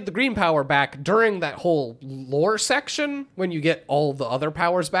 you get the green power back during that whole lore section when you get all the other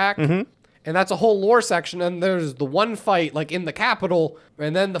powers back. And that's a whole lore section. And there's the one fight like in the capital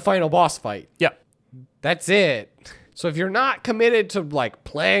and then the final boss fight. Yeah. That's it. So if you're not committed to like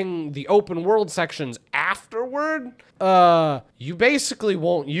playing the open world sections afterward, you basically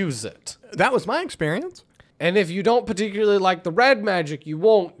won't use it. That was my experience. And if you don't particularly like the red magic, you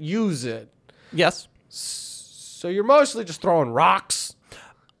won't use it. Yes. So you're mostly just throwing rocks.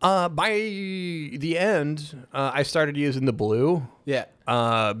 By the end, I started using the blue. Yeah.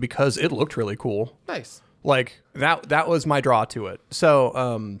 Because it looked really cool. Nice. Like that was my draw to it.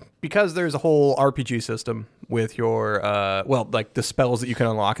 So, because there's a whole RPG system with your, like the spells that you can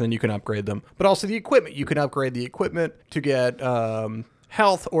unlock and then you can upgrade them, but also the equipment. You can upgrade the equipment to get,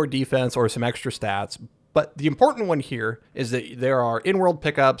 health or defense or some extra stats. But the important one here is that there are in-world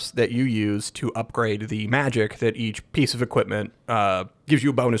pickups that you use to upgrade the magic that each piece of equipment gives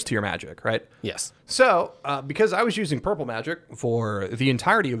you a bonus to your magic, right? Yes. So, because I was using purple magic for the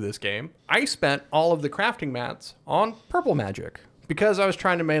entirety of this game, I spent all of the crafting mats on purple magic because I was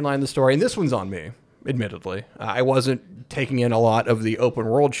trying to mainline the story, and this one's on me, admittedly. I wasn't taking in a lot of the open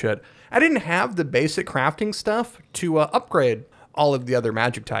world shit. I didn't have the basic crafting stuff to upgrade all of the other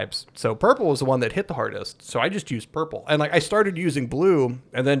magic types. So purple was the one that hit the hardest. So I just used purple. And like I started using blue,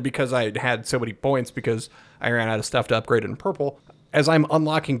 and then because I had so many points because I ran out of stuff to upgrade in purple, as I'm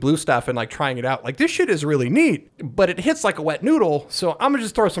unlocking blue stuff and like trying it out, like this shit is really neat, but it hits like a wet noodle. So I'm gonna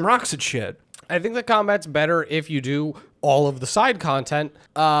just throw some rocks at shit. I think the combat's better if you do all of the side content.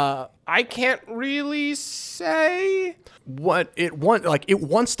 I can't really say What it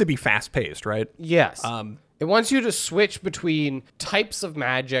wants to be fast paced, right? yes. It wants you to switch between types of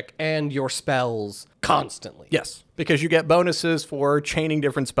magic and your spells constantly. Yes, because you get bonuses for chaining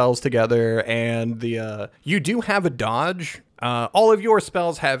different spells together, and you do have a dodge. All of your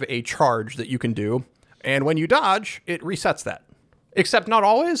spells have a charge that you can do, and when you dodge, it resets that. Except not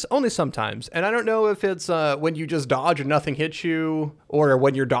always, only sometimes. And I don't know if it's when you just dodge and nothing hits you, or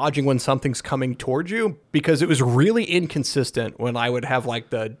when you're dodging when something's coming towards you, because it was really inconsistent when I would have like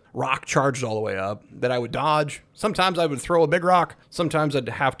the rock charged all the way up, that I would dodge. Sometimes I would throw a big rock. Sometimes I'd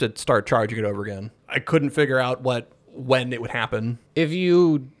have to start charging it over again. I couldn't figure out when it would happen. If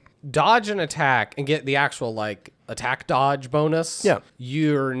you dodge an attack and get the actual like attack dodge bonus,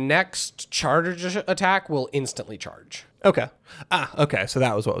 your next charge attack will instantly charge. Okay. Okay. So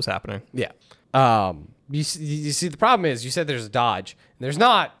that was what was happening. Yeah. You see, the problem is you said there's a dodge. There's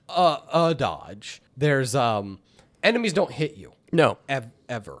not a dodge. There's enemies don't hit you. No.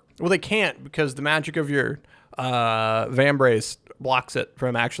 Ever. Well, they can't because the magic of your Vambrace blocks it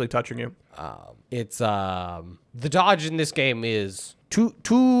from actually touching you. It's the dodge in this game is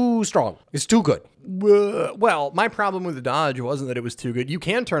too strong. It's too good. Well, my problem with the dodge wasn't that it was too good. You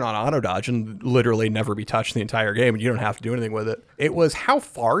can turn on auto dodge and literally never be touched the entire game, and you don't have to do anything with it. It was how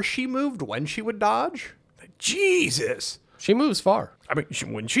far she moved when she would dodge. Jesus. She moves far. I mean,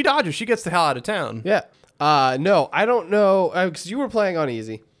 when she dodges, she gets the hell out of town. Yeah. No, I don't know. Because you were playing on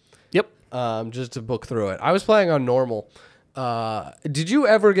easy. Yep. Just to book through it. I was playing on normal. Did you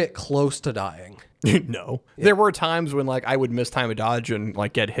ever get close to dying? No. Yeah. There were times when like I would miss time a dodge and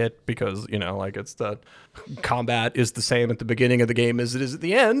like get hit because, like it's the combat is the same at the beginning of the game as it is at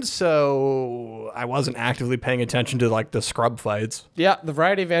the end. So I wasn't actively paying attention to like the scrub fights. Yeah, the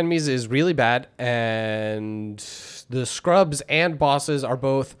variety of enemies is really bad, and the scrubs and bosses are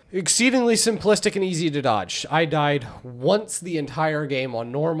both exceedingly simplistic and easy to dodge. I died once the entire game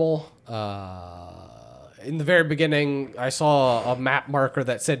on normal. In the very beginning, I saw a map marker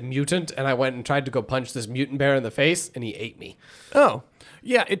that said mutant, and I went and tried to go punch this mutant bear in the face, and he ate me. Oh,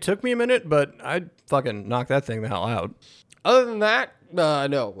 yeah, it took me a minute, but I fucking knocked that thing the hell out. Other than that,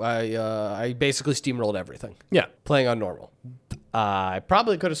 no, I basically steamrolled everything. Yeah. Playing on normal. I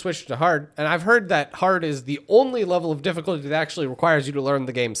probably could have switched to hard, and I've heard that hard is the only level of difficulty that actually requires you to learn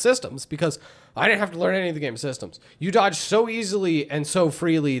the game systems, because I didn't have to learn any of the game systems. You dodge so easily and so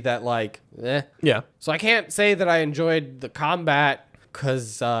freely that Yeah. So I can't say that I enjoyed the combat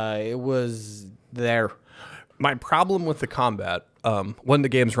because it was there. My problem with the combat, when the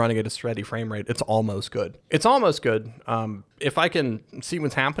game's running at a steady frame rate, it's almost good. It's almost good. If I can see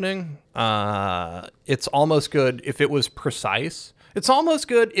what's happening, it's almost good if it was precise. It's almost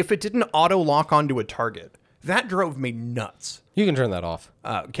good if it didn't auto-lock onto a target. That drove me nuts. You can turn that off.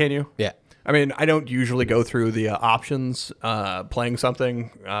 Can you? Yeah. I mean, I don't usually go through the options playing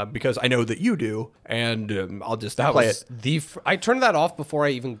something because I know that you do, and I'll just play it. I turned that off before I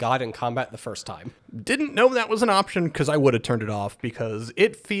even got in combat the first time. Didn't know that was an option because I would have turned it off because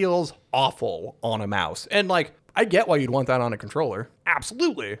it feels awful on a mouse. And like I get why you'd want that on a controller.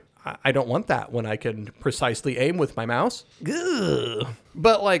 Absolutely. I don't want that when I can precisely aim with my mouse. Ugh.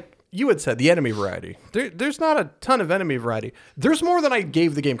 But like you had said, the enemy variety. There's not a ton of enemy variety. There's more than I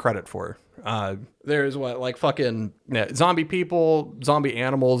gave the game credit for. There's fucking zombie people, zombie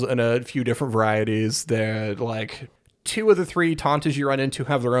animals, and a few different varieties. They're like 2 of the 3 Tantas you run into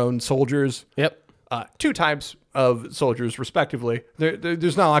have their own soldiers. Yep. 2 types of soldiers, respectively.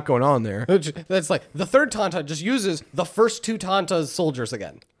 There's not a lot going on there. That's like the third Tanta just uses the first 2 Tanta's soldiers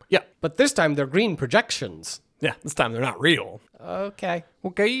again. Yeah. But this time they're green projections. Yeah, this time they're not real. Okay.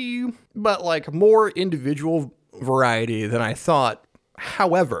 But like more individual variety than I thought.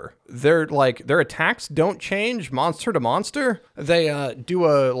 However, their attacks don't change monster to monster. They do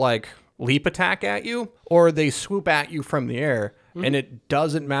a like leap attack at you, or they swoop at you from the air. And it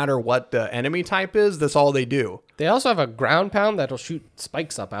doesn't matter what the enemy type is. That's all they do. They also have a ground pound that'll shoot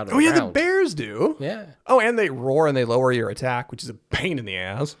spikes up out of the ground. ground. The bears do. Yeah. Oh, and they roar and they lower your attack, which is a pain in the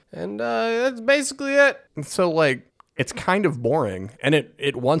ass. And that's basically it. So, like, it's kind of boring. And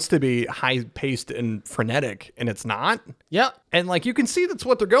it wants to be high-paced and frenetic, and it's not. Yep. And, like, you can see that's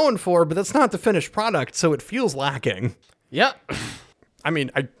what they're going for, but that's not the finished product, so it feels lacking. Yep. I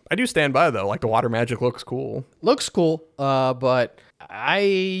mean, I do stand by, though. Like, the water magic looks cool. But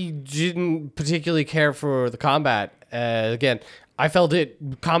I didn't particularly care for the combat. Again, I felt it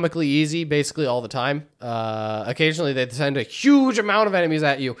comically easy basically all the time. Occasionally, they'd send a huge amount of enemies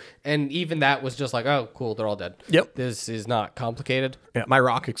at you, and even that was just like, oh, cool, they're all dead. Yep. This is not complicated. Yeah, my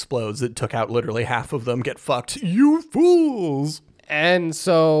rock explodes. It took out literally half of them. Get fucked. You fools! And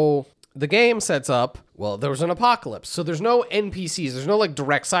so the game sets up, well, there was an apocalypse. So there's no NPCs. There's no like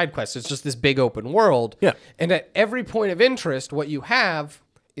direct side quests. It's just this big open world. Yeah. And at every point of interest, what you have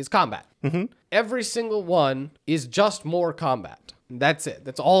is combat. Mm-hmm. Every single one is just more combat. That's it.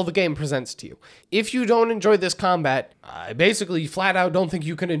 That's all the game presents to you. If you don't enjoy this combat, I basically flat out don't think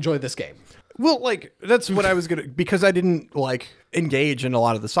you can enjoy this game. Well, like, that's what I was going to... Because I didn't, like, engage in a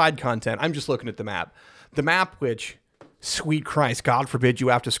lot of the side content, I'm just looking at the map. The map, which... Sweet Christ, God forbid you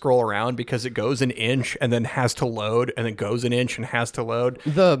have to scroll around because it goes an inch and then has to load and then goes an inch and has to load.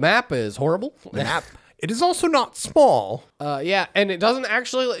 The map is horrible. The map. It is also not small. Yeah, and it doesn't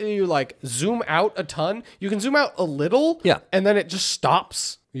actually let you, like, zoom out a ton. You can zoom out a little. Yeah. And then it just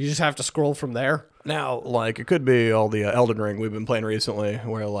stops. You just have to scroll from there. Now, like, it could be all the Elden Ring we've been playing recently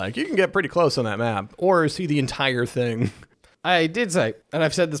where, like, you can get pretty close on that map or see the entire thing. I did say, and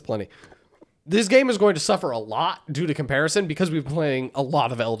I've said this plenty, this game is going to suffer a lot due to comparison because we've been playing a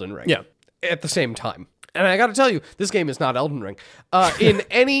lot of Elden Ring. Yeah. At the same time. And I got to tell you, this game is not Elden Ring. In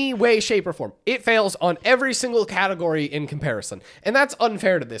any way, shape, or form. It fails on every single category in comparison. And that's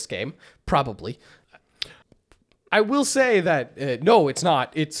unfair to this game, probably. I will say that, no, it's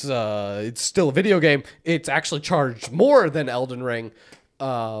not. It's still a video game. It's actually charged more than Elden Ring.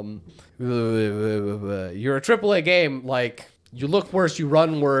 You're a AAA game, like, you look worse, you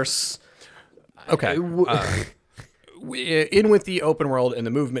run worse. Okay. In with the open world and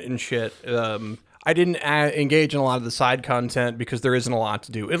the movement and shit, I didn't engage in a lot of the side content because there isn't a lot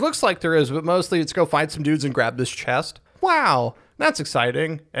to do. It looks like there is, but mostly it's go fight some dudes and grab this chest. Wow, that's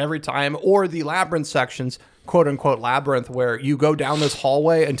exciting every time. Or the labyrinth sections, quote unquote labyrinth, where you go down this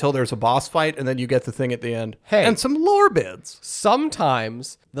hallway until there's a boss fight and then you get the thing at the end. Hey. And some lore bits.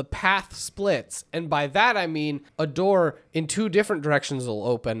 Sometimes the path splits, and by that I mean a door in 2 different directions will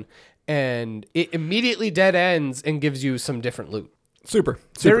open, and it immediately dead ends and gives you some different loot. Super.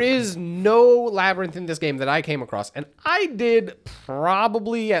 There is no labyrinth in this game that I came across, and I did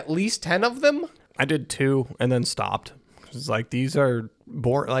probably at least 10 of them. I did 2 and then stopped. It's like, these are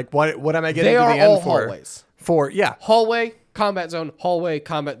boring. Like, what am I getting They to are the end all for? hallways. Yeah. Hallway, combat zone,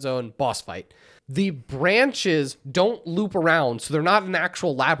 boss fight. The branches don't loop around, so they're not an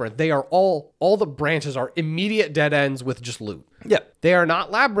actual labyrinth. They are all the branches are immediate dead ends with just loot. Yeah. They are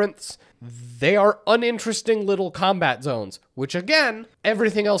not labyrinths. They are uninteresting little combat zones, which again,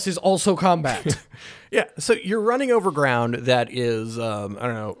 everything else is also combat. Yeah, so you're running over ground that is, I don't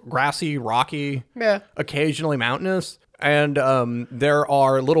know, grassy, rocky, occasionally mountainous, and there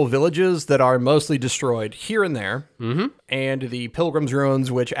are little villages that are mostly destroyed here and there, and the Pilgrim's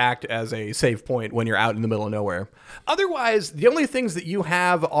Ruins, which act as a save point when you're out in the middle of nowhere. Otherwise, the only things that you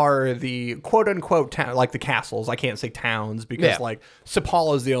have are the quote-unquote town, like the castles. I can't say towns because, like,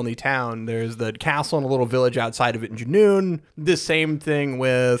 Sepal is the only town. There's the castle and a little village outside of it in Junoon. The same thing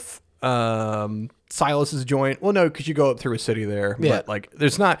with Silas's Joint. Well, no, because you go up through a city there. Yeah. But, like, there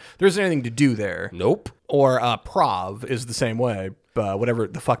isn't anything to do there. Nope. Or Prov is the same way. Whatever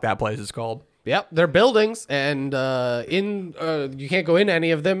the fuck that place is called. Yep, they're buildings, and you can't go in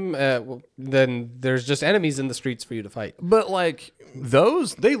any of them. Then there's just enemies in the streets for you to fight. But like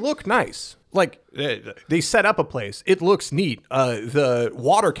they look nice. Like they set up a place. It looks neat. The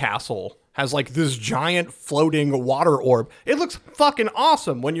water castle has like this giant floating water orb. It looks fucking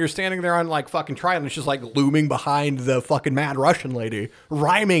awesome when you're standing there on like fucking trial and it's just like looming behind the fucking mad Russian lady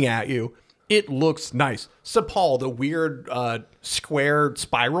rhyming at you. It looks nice. Sepal, the weird square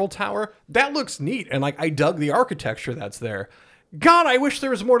spiral tower, that looks neat. And like I dug the architecture that's there. God, I wish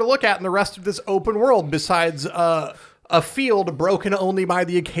there was more to look at in the rest of this open world besides a field broken only by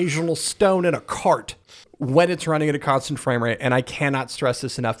the occasional stone in a cart when it's running at a constant frame rate. And I cannot stress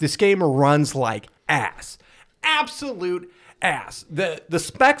this enough. This game runs like ass. Absolute ass. The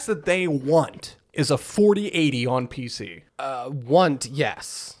specs that they want is a 4080 on PC.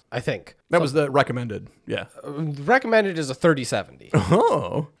 Yes, I think. That was the recommended. Yeah. Recommended is a 3070.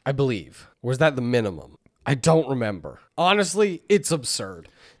 Oh. I believe. Or was that the minimum? I don't remember. Honestly, it's absurd.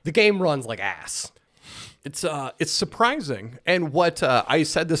 The game runs like ass. It's surprising. And what I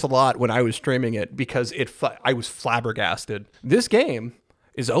said this a lot when I was streaming it because I was flabbergasted. This game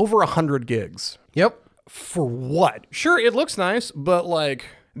is over 100 gigs. Yep. For what? Sure, it looks nice, but like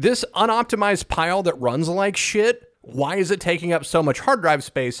this unoptimized pile that runs like shit, why is it taking up so much hard drive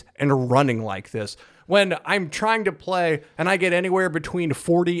space and running like this? When I'm trying to play and I get anywhere between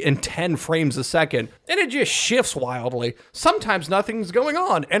 40 and 10 frames a second, and it just shifts wildly. Sometimes nothing's going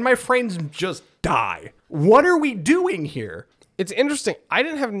on, and my frames just die. What are we doing here? It's interesting. I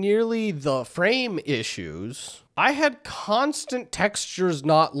didn't have nearly the frame issues. I had constant textures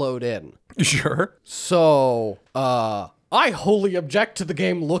not load in. Sure. So, I wholly object to the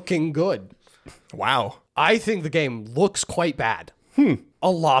game looking good. Wow. I think the game looks quite bad.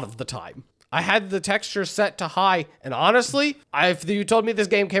 A lot of the time. I had the texture set to high, and honestly, if you told me this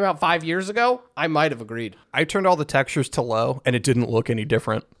game came out 5 years ago, I might have agreed. I turned all the textures to low, and it didn't look any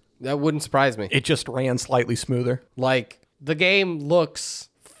different. That wouldn't surprise me. It just ran slightly smoother. Like, the game looks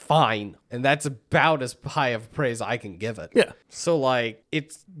fine, and that's about as high of praise I can give it. Yeah. So, like,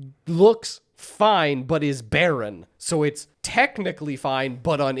 it looks fine, but is barren. So it's technically fine,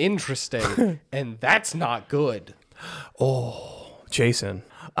 but uninteresting, and that's not good. Oh, Jason.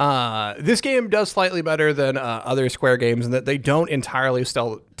 This game does slightly better than other Square games in that they don't entirely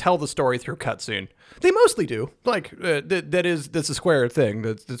tell the story through cutscene. They mostly do. Like that's a Square thing.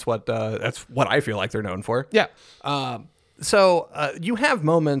 That's what I feel like they're known for. Yeah. So you have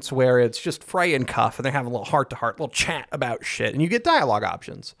moments where it's just Frey and Cuff, and they have a little heart-to-heart, little chat about shit, and you get dialogue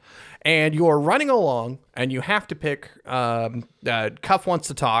options. And you're running along, and you have to pick, Cuff wants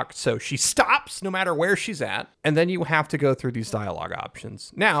to talk, so she stops no matter where she's at, and then you have to go through these dialogue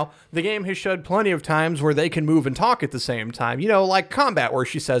options. Now, the game has showed plenty of times where they can move and talk at the same time, like combat, where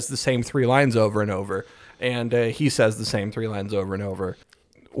she says the same 3 lines over and over, and he says the same 3 lines over and over.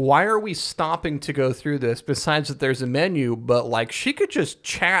 Why are we stopping to go through this besides that there's a menu, but like she could just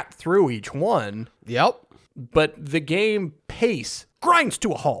chat through each one. Yep. But the game pace grinds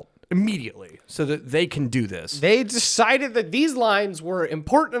to a halt immediately so that they can do this. They decided that these lines were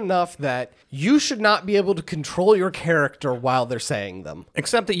important enough that you should not be able to control your character while they're saying them.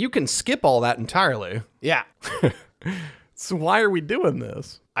 Except that you can skip all that entirely. Yeah. So why are we doing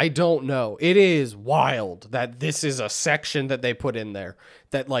this? I don't know. It is wild that this is a section that they put in there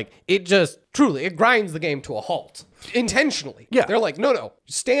that like it just truly it grinds the game to a halt intentionally. Yeah. They're like, no,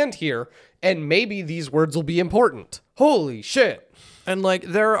 stand here and maybe these words will be important. Holy shit. And like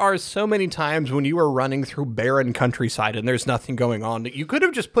there are so many times when you are running through barren countryside and there's nothing going on that you could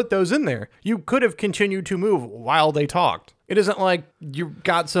have just put those in there. You could have continued to move while they talked. It isn't like you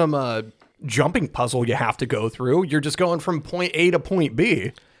got some jumping puzzle you have to go through. You're just going from point A to point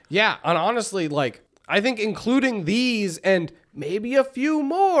B. Yeah, and honestly, like, I think including these and maybe a few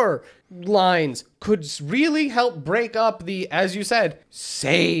more lines could really help break up the, as you said,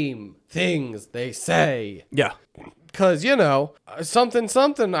 same things they say. Yeah. Because,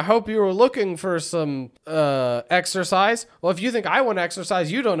 something, I hope you were looking for some exercise. Well, if you think I want to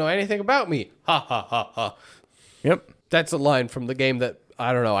exercise, you don't know anything about me. Ha, ha, ha, ha. Yep. That's a line from the game that,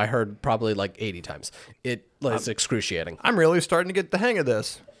 I don't know, I heard probably like 80 times. It's excruciating. I'm really starting to get the hang of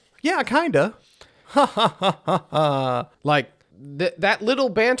this. Yeah, kinda. Ha ha ha ha ha. Like, that little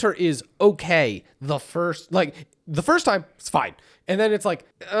banter is okay. The first time, it's fine. And then it's like,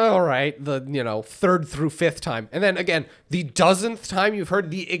 all right, the, third through fifth time. And then again, the dozenth time you've heard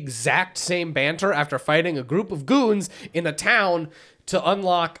the exact same banter after fighting a group of goons in a town to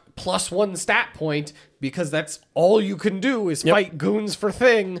unlock +1 stat point, because that's all you can do is fight goons for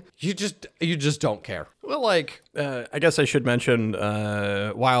thing. You just don't care. Well, like, I guess I should mention,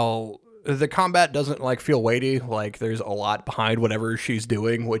 while The combat doesn't like feel weighty. Like there's a lot behind whatever she's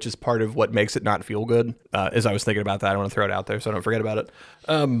doing, which is part of what makes it not feel good. As I was thinking about that, I want to throw it out there so I don't forget about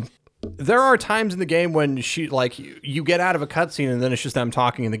it. There are times in the game when she like you get out of a cutscene and then it's just them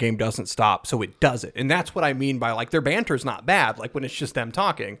talking and the game doesn't stop, so it does it. And that's what I mean by like their banter's not bad. Like when it's just them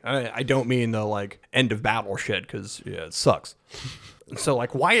talking. I don't mean the like end of battle shit because yeah, it sucks. So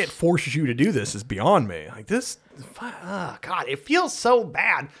like why it forces you to do this is beyond me. Like this, God, it feels so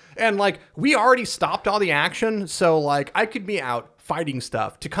bad. And like we already stopped all the action, so like I could be out fighting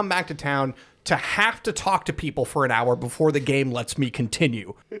stuff to come back to town to have to talk to people for an hour before the game lets me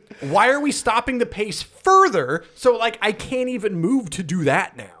continue. Why are we stopping the pace further? So like I can't even move to do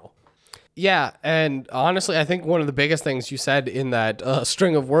that now. Yeah, and honestly, I think one of the biggest things you said in that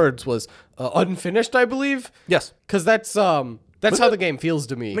string of words was unfinished, I believe. Yes. Because that's how the game feels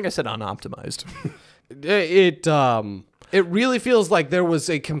to me. I think I said unoptimized. It really feels like there was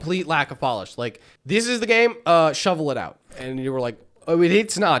a complete lack of polish. Like, this is the game, shovel it out. And you were like, oh,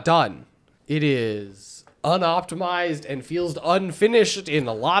 it's not done. It is unoptimized and feels unfinished in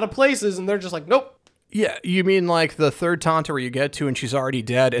a lot of places, and they're just like, nope. Yeah, you mean like the third Tanta where you get to and she's already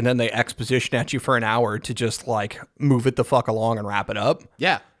dead, and then they exposition at you for an hour to just like move it the fuck along and wrap it up?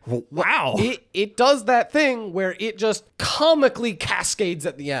 Yeah. Wow. It does that thing where it just comically cascades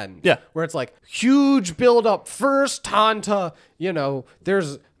at the end. Yeah. Where it's like huge build up. First Tanta,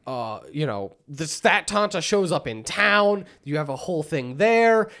 there's that Tanta shows up in town. You have a whole thing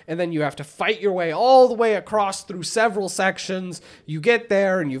there, and then you have to fight your way all the way across through several sections. You get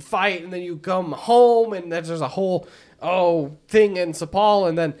there and you fight, and then you come home, and there's a whole thing in Sepal,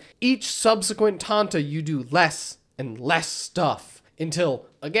 and then each subsequent Tanta you do less and less stuff until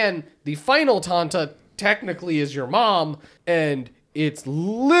again the final Tanta technically is your mom, and it's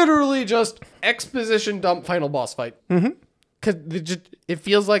literally just exposition dump final boss fight. Mm-hmm. Because it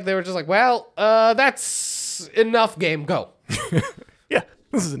feels like they were just like, well, that's enough game, go. Yeah,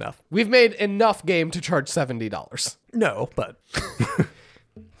 this is enough. We've made enough game to charge $70. No, but...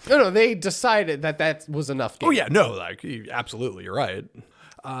 No, they decided that was enough game. Oh, yeah, no, like, absolutely, you're right.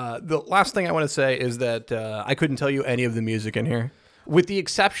 The last thing I want to say is that I couldn't tell you any of the music in here. With the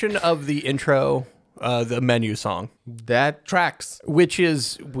exception of the intro, the menu song. That tracks. Which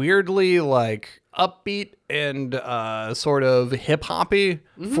is weirdly, like... upbeat and sort of hip-hoppy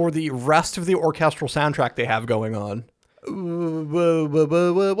for the rest of the orchestral soundtrack they have going on.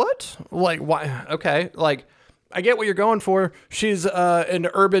 What? Like, why? Okay, like, I get what you're going for. She's an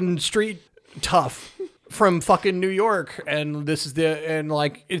urban street tough from fucking New York, and this is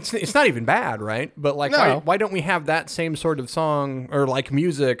like, it's not even bad, right? But like, no. why don't we have that same sort of song or like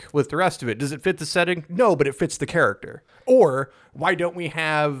music with the rest of it? Does it fit the setting? No, but it fits the character. Or why don't we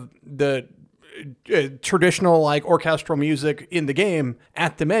have the traditional like orchestral music in the game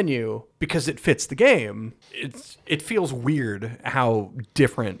at the menu because it fits the game? It feels weird how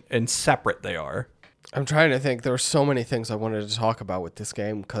different and separate they are. I'm trying to think. There were so many things I wanted to talk about with this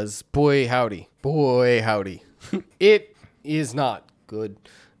game because boy howdy, it is not good.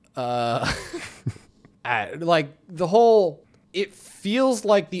 Like the whole, it feels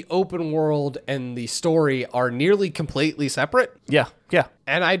like the open world and the story are nearly completely separate. Yeah.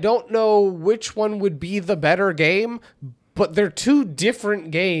 And I don't know which one would be the better game, but they're two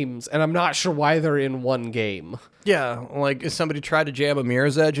different games, and I'm not sure why they're in one game. Yeah, like if somebody tried to jam a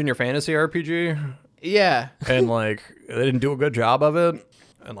Mirror's Edge in your fantasy RPG. Yeah. And like they didn't do a good job of it.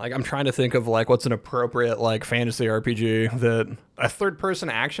 And like I'm trying to think of like what's an appropriate like fantasy RPG that a third-person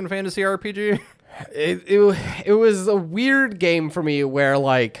action fantasy RPG. It was a weird game for me where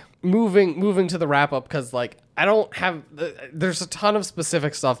like moving to the wrap up because like I don't have there's a ton of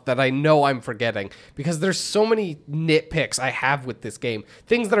specific stuff that I know I'm forgetting because there's so many nitpicks I have with this game,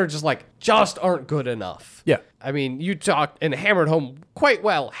 things that are just aren't good enough. Yeah. I mean, you talked and hammered home quite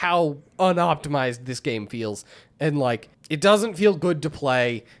well how unoptimized this game feels, and like it doesn't feel good to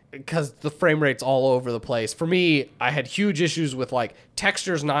play because the frame rate's all over the place. For me, I had huge issues with like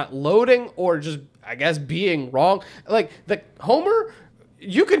textures not loading or just, I guess, being wrong. Like the Homer,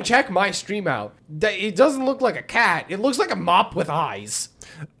 you can check my stream out. It doesn't look like a cat. It looks like a mop with eyes.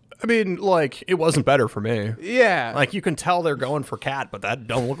 I mean, like, it wasn't better for me. Yeah. Like, you can tell they're going for cat, but that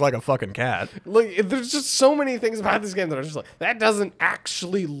don't look like a fucking cat. Like, there's just so many things about this game that are just like, that doesn't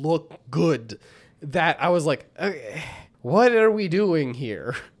actually look good. That I was like, okay, what are we doing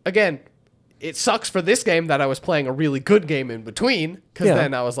here? Again, it sucks for this game that I was playing a really good game in between, because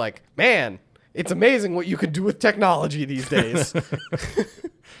then I was like, man, it's amazing what you can do with technology these days.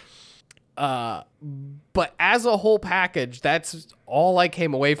 But as a whole package, that's all I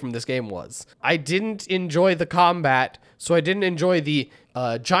came away from this game was. I didn't enjoy the combat, so I didn't enjoy the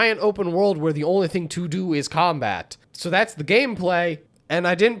giant open world where the only thing to do is combat. So that's the gameplay, and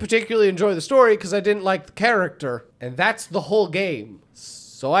I didn't particularly enjoy the story because I didn't like the character, and that's the whole game.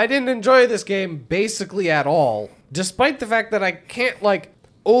 So I didn't enjoy this game basically at all, despite the fact that I can't, like,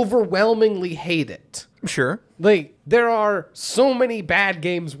 overwhelmingly hate it. Sure. Like, there are so many bad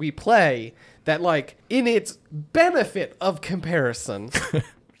games we play that, like, in its benefit of comparison,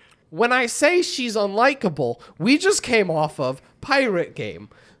 when I say she's unlikable, we just came off of Pirate Game,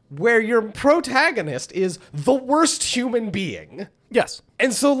 where your protagonist is the worst human being. Yes.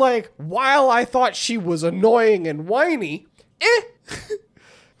 And so, like, while I thought she was annoying and whiny,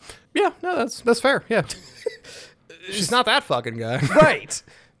 Yeah, no, that's fair. Yeah. She's not that fucking guy. Right.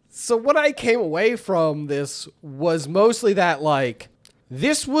 So what I came away from this was mostly that, like,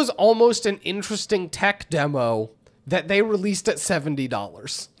 this was almost an interesting tech demo that they released at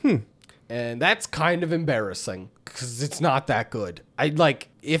 $70. And that's kind of embarrassing because it's not that good.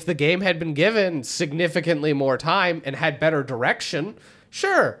 If the game had been given significantly more time and had better direction,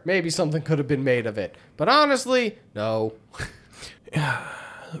 sure, maybe something could have been made of it. But honestly, no.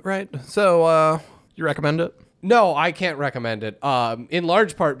 Right. So, you recommend it? No, I can't recommend it. In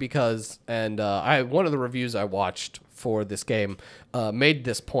large part because, one of the reviews I watched for this game made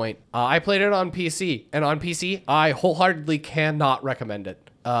this point. I played it on PC, and on PC, I wholeheartedly cannot recommend it.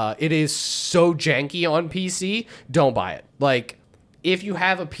 It is so janky on PC. Don't buy it. Like, if you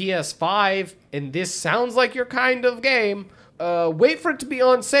have a PS5 and this sounds like your kind of game, wait for it to be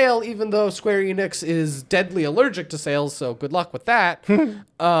on sale, even though Square Enix is deadly allergic to sales, so good luck with that.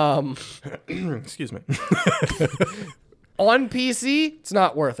 Excuse me. On PC, it's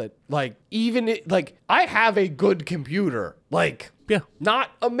not worth it. Like, I have a good computer. Like, yeah, not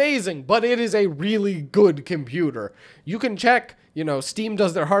amazing, but it is a really good computer. You can check, Steam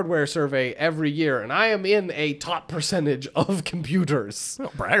does their hardware survey every year, and I am in a top percentage of computers.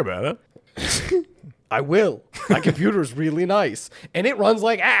 Don't brag about it. I will. My computer's really nice, and it runs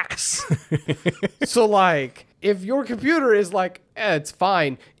like ass. So, like, if your computer is like, it's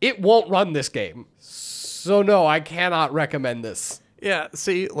fine, it won't run this game. So, no, I cannot recommend this. Yeah,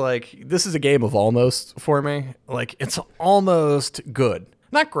 see, like, this is a game of almost for me. Like, it's almost good.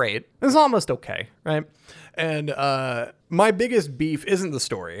 Not great. It's almost okay, right? And my biggest beef isn't the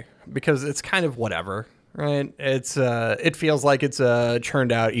story, because it's kind of whatever, right? It feels like it's a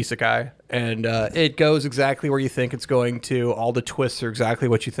churned out isekai, and it goes exactly where you think it's going to. All the twists are exactly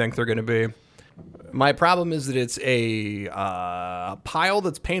what you think they're going to be. My problem is that it's a pile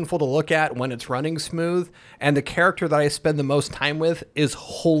that's painful to look at when it's running smooth, and the character that I spend the most time with is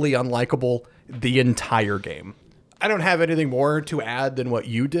wholly unlikable the entire game. I don't have anything more to add than what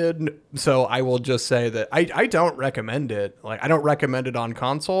you did, so I will just say that I don't recommend it. Like, I don't recommend it on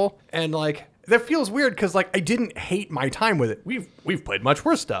console, and like, that feels weird because, like, I didn't hate my time with it. We've played much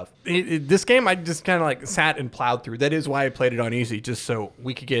worse stuff. This game, I just kind of like sat and plowed through. That is why I played it on easy, just so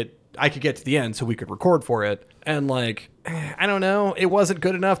I could get to the end so we could record for it. And like, I don't know, it wasn't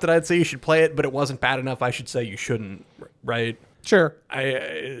good enough that I'd say you should play it, but it wasn't bad enough I should say you shouldn't, right? Sure.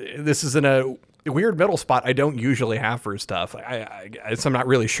 This is in a weird middle spot I don't usually have for stuff. So I'm not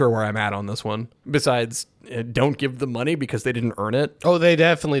really sure where I'm at on this one. Besides, don't give them money because they didn't earn it. Oh, they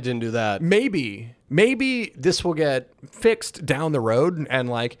definitely didn't do that. Maybe this will get fixed down the road, and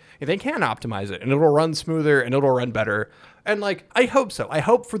like, they can optimize it and it'll run smoother and it'll run better. And like, I hope so. I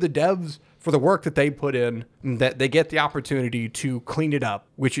hope for the devs, for the work that they put in, that they get the opportunity to clean it up,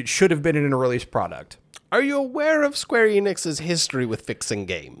 which it should have been in a released product. Are you aware of Square Enix's history with fixing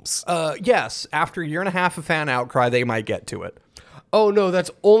games? Yes. After a year and a half of fan outcry, they might get to it. Oh, no,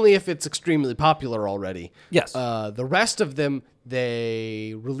 that's only if it's extremely popular already. Yes. The rest of them,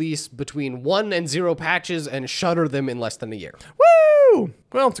 they release between 1 and 0 patches and shutter them in less than a year. Woo!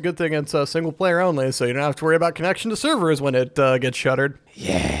 Well, it's a good thing it's single player only, so you don't have to worry about connection to servers when it gets shuttered.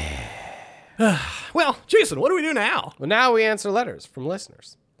 Yeah. Well, Jason, what do we do now? Well, now we answer letters from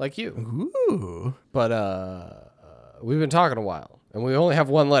listeners like you. Ooh. But we've been talking a while, and we only have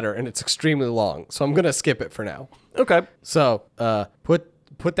one letter, and it's extremely long, so I'm going to skip it for now. Okay. So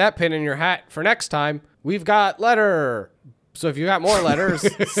put that pin in your hat for next time. We've got letter. So if you got more letters,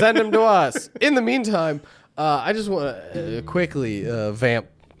 send them to us. In the meantime, I just want to quickly vamp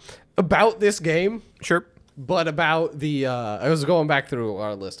about this game. Sure. But about the, I was going back through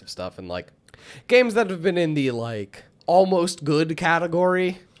our list of stuff and like games that have been in the like almost good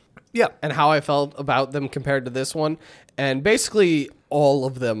category. Yeah. and how I felt about them compared to this one. And basically all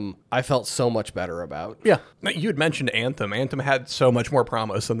of them I felt so much better about. Yeah. You had mentioned Anthem. Anthem had so much more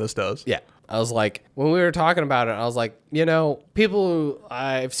promise than this does. Yeah. I was like, when we were talking about it, I was like,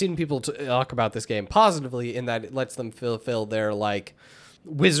 I've seen people talk about this game positively in that it lets them fulfill their like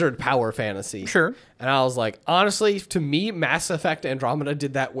wizard power fantasy. Sure. And I was like, honestly, to me, Mass Effect Andromeda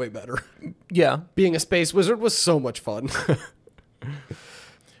did that way better. Yeah. Being a space wizard was so much fun.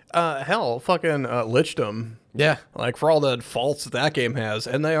 Hell, fucking Lichdom. Yeah. Like, for all the faults that game has,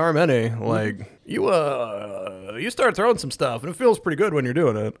 and they are many, like, you start throwing some stuff, and it feels pretty good when you're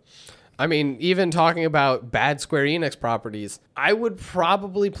doing it. I mean, even talking about bad Square Enix properties, I would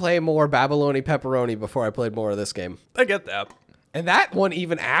probably play more Babyloni Pepperoni before I played more of this game. I get that. And that one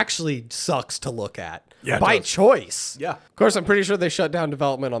even actually sucks to look at. Yeah, it by does. choice. Yeah. Of course, I'm pretty sure they shut down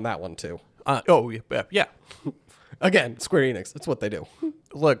development on that one, too. Yeah. Again, Square Enix. That's what they do.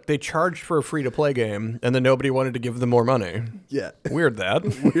 Look, they charged for a free-to-play game, and then nobody wanted to give them more money. Yeah. Weird that.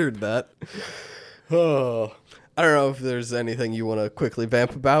 Weird that. Oh. I don't know if there's anything you want to quickly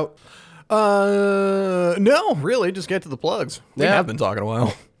vamp about. No, really, just get to the plugs. We Yeah. have been talking a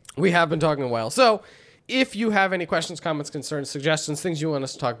while. We have been talking a while. So if you have any questions, comments, concerns, suggestions, things you want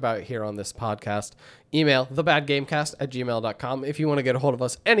us to talk about here on this podcast, email thebadgamecast@gmail.com. If you want to get a hold of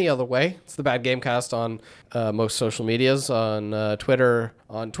us any other way, it's the Bad Gamecast on most social medias, on Twitter,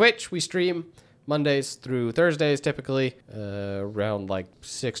 on Twitch. We stream Mondays through Thursdays, typically around like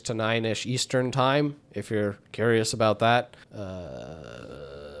 6 to 9-ish Eastern time, if you're curious about that.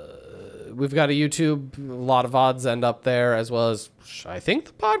 We've got a YouTube, a lot of odds end up there, as well as, I think,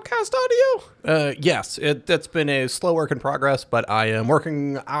 the podcast audio. Yes, that's been a slow work in progress, but I am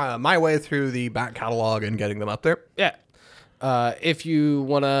working my way through the back catalog and getting them up there. Yeah. If you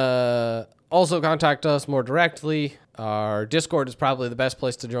want to also contact us more directly, our Discord is probably the best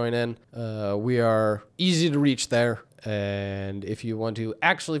place to join in. We are easy to reach there. And if you want to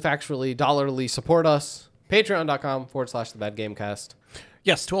actually factually, dollarly support us, patreon.com/thebadgamecast.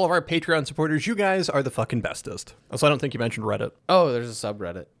 Yes, to all of our Patreon supporters, you guys are the fucking bestest. Also, I don't think you mentioned Reddit. Oh, there's a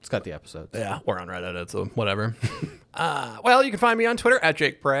subreddit. It's got the episodes. Yeah, we're on Reddit, so whatever. Well, you can find me on Twitter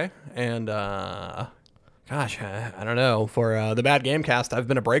 @JakePrey. And, gosh, I don't know. For the Bad Gamecast, I've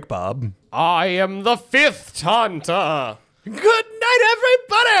been a break Bob. I am the fifth Tanta. Good night,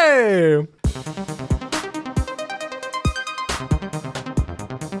 everybody!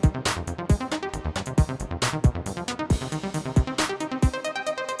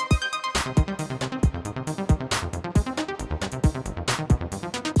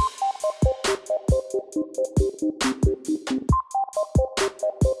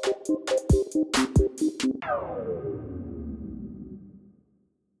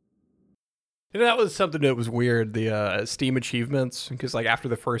 You know, that was something that was weird, the Steam achievements, because like after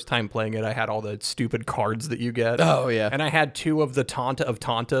the first time playing it, I had all the stupid cards that you get. Oh, yeah. And I had 2 of the Tanta of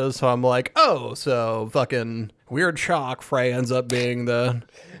Tantas, so I'm like, oh, so fucking weird shock, Frey ends up being the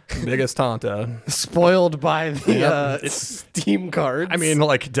biggest Tanta. Spoiled by the Yep. Steam cards. I mean,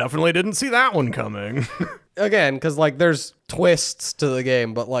 like, definitely didn't see that one coming. Again, because like there's twists to the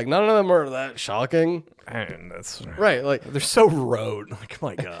game, but like none of them are that shocking. And that's Right, like they're so rote. Like,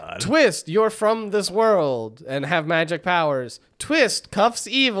 my God. twist, you're from this world and have magic powers. Twist, Cuff's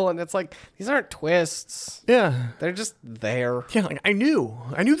evil, and it's like these aren't twists. Yeah. They're just there. Yeah, like, I knew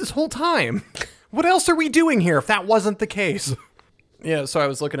this whole time. What else are we doing here if that wasn't the case? Yeah, so I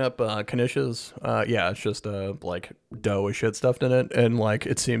was looking up Kanish's. Yeah, it's just like dough with shit stuffed in it, and like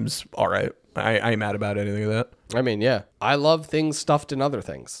it seems all right. I ain't mad about anything of that. I mean, yeah. I love things stuffed in other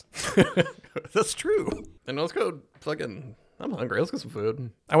things. That's true. And let's go fucking... I'm hungry. Let's get some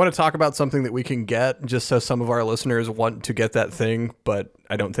food. I want to talk about something that we can get just so some of our listeners want to get that thing, but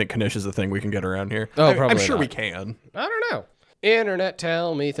I don't think Kanish is a thing we can get around here. Oh, I'm probably sure not. we can. I don't know. Internet,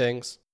 tell me things.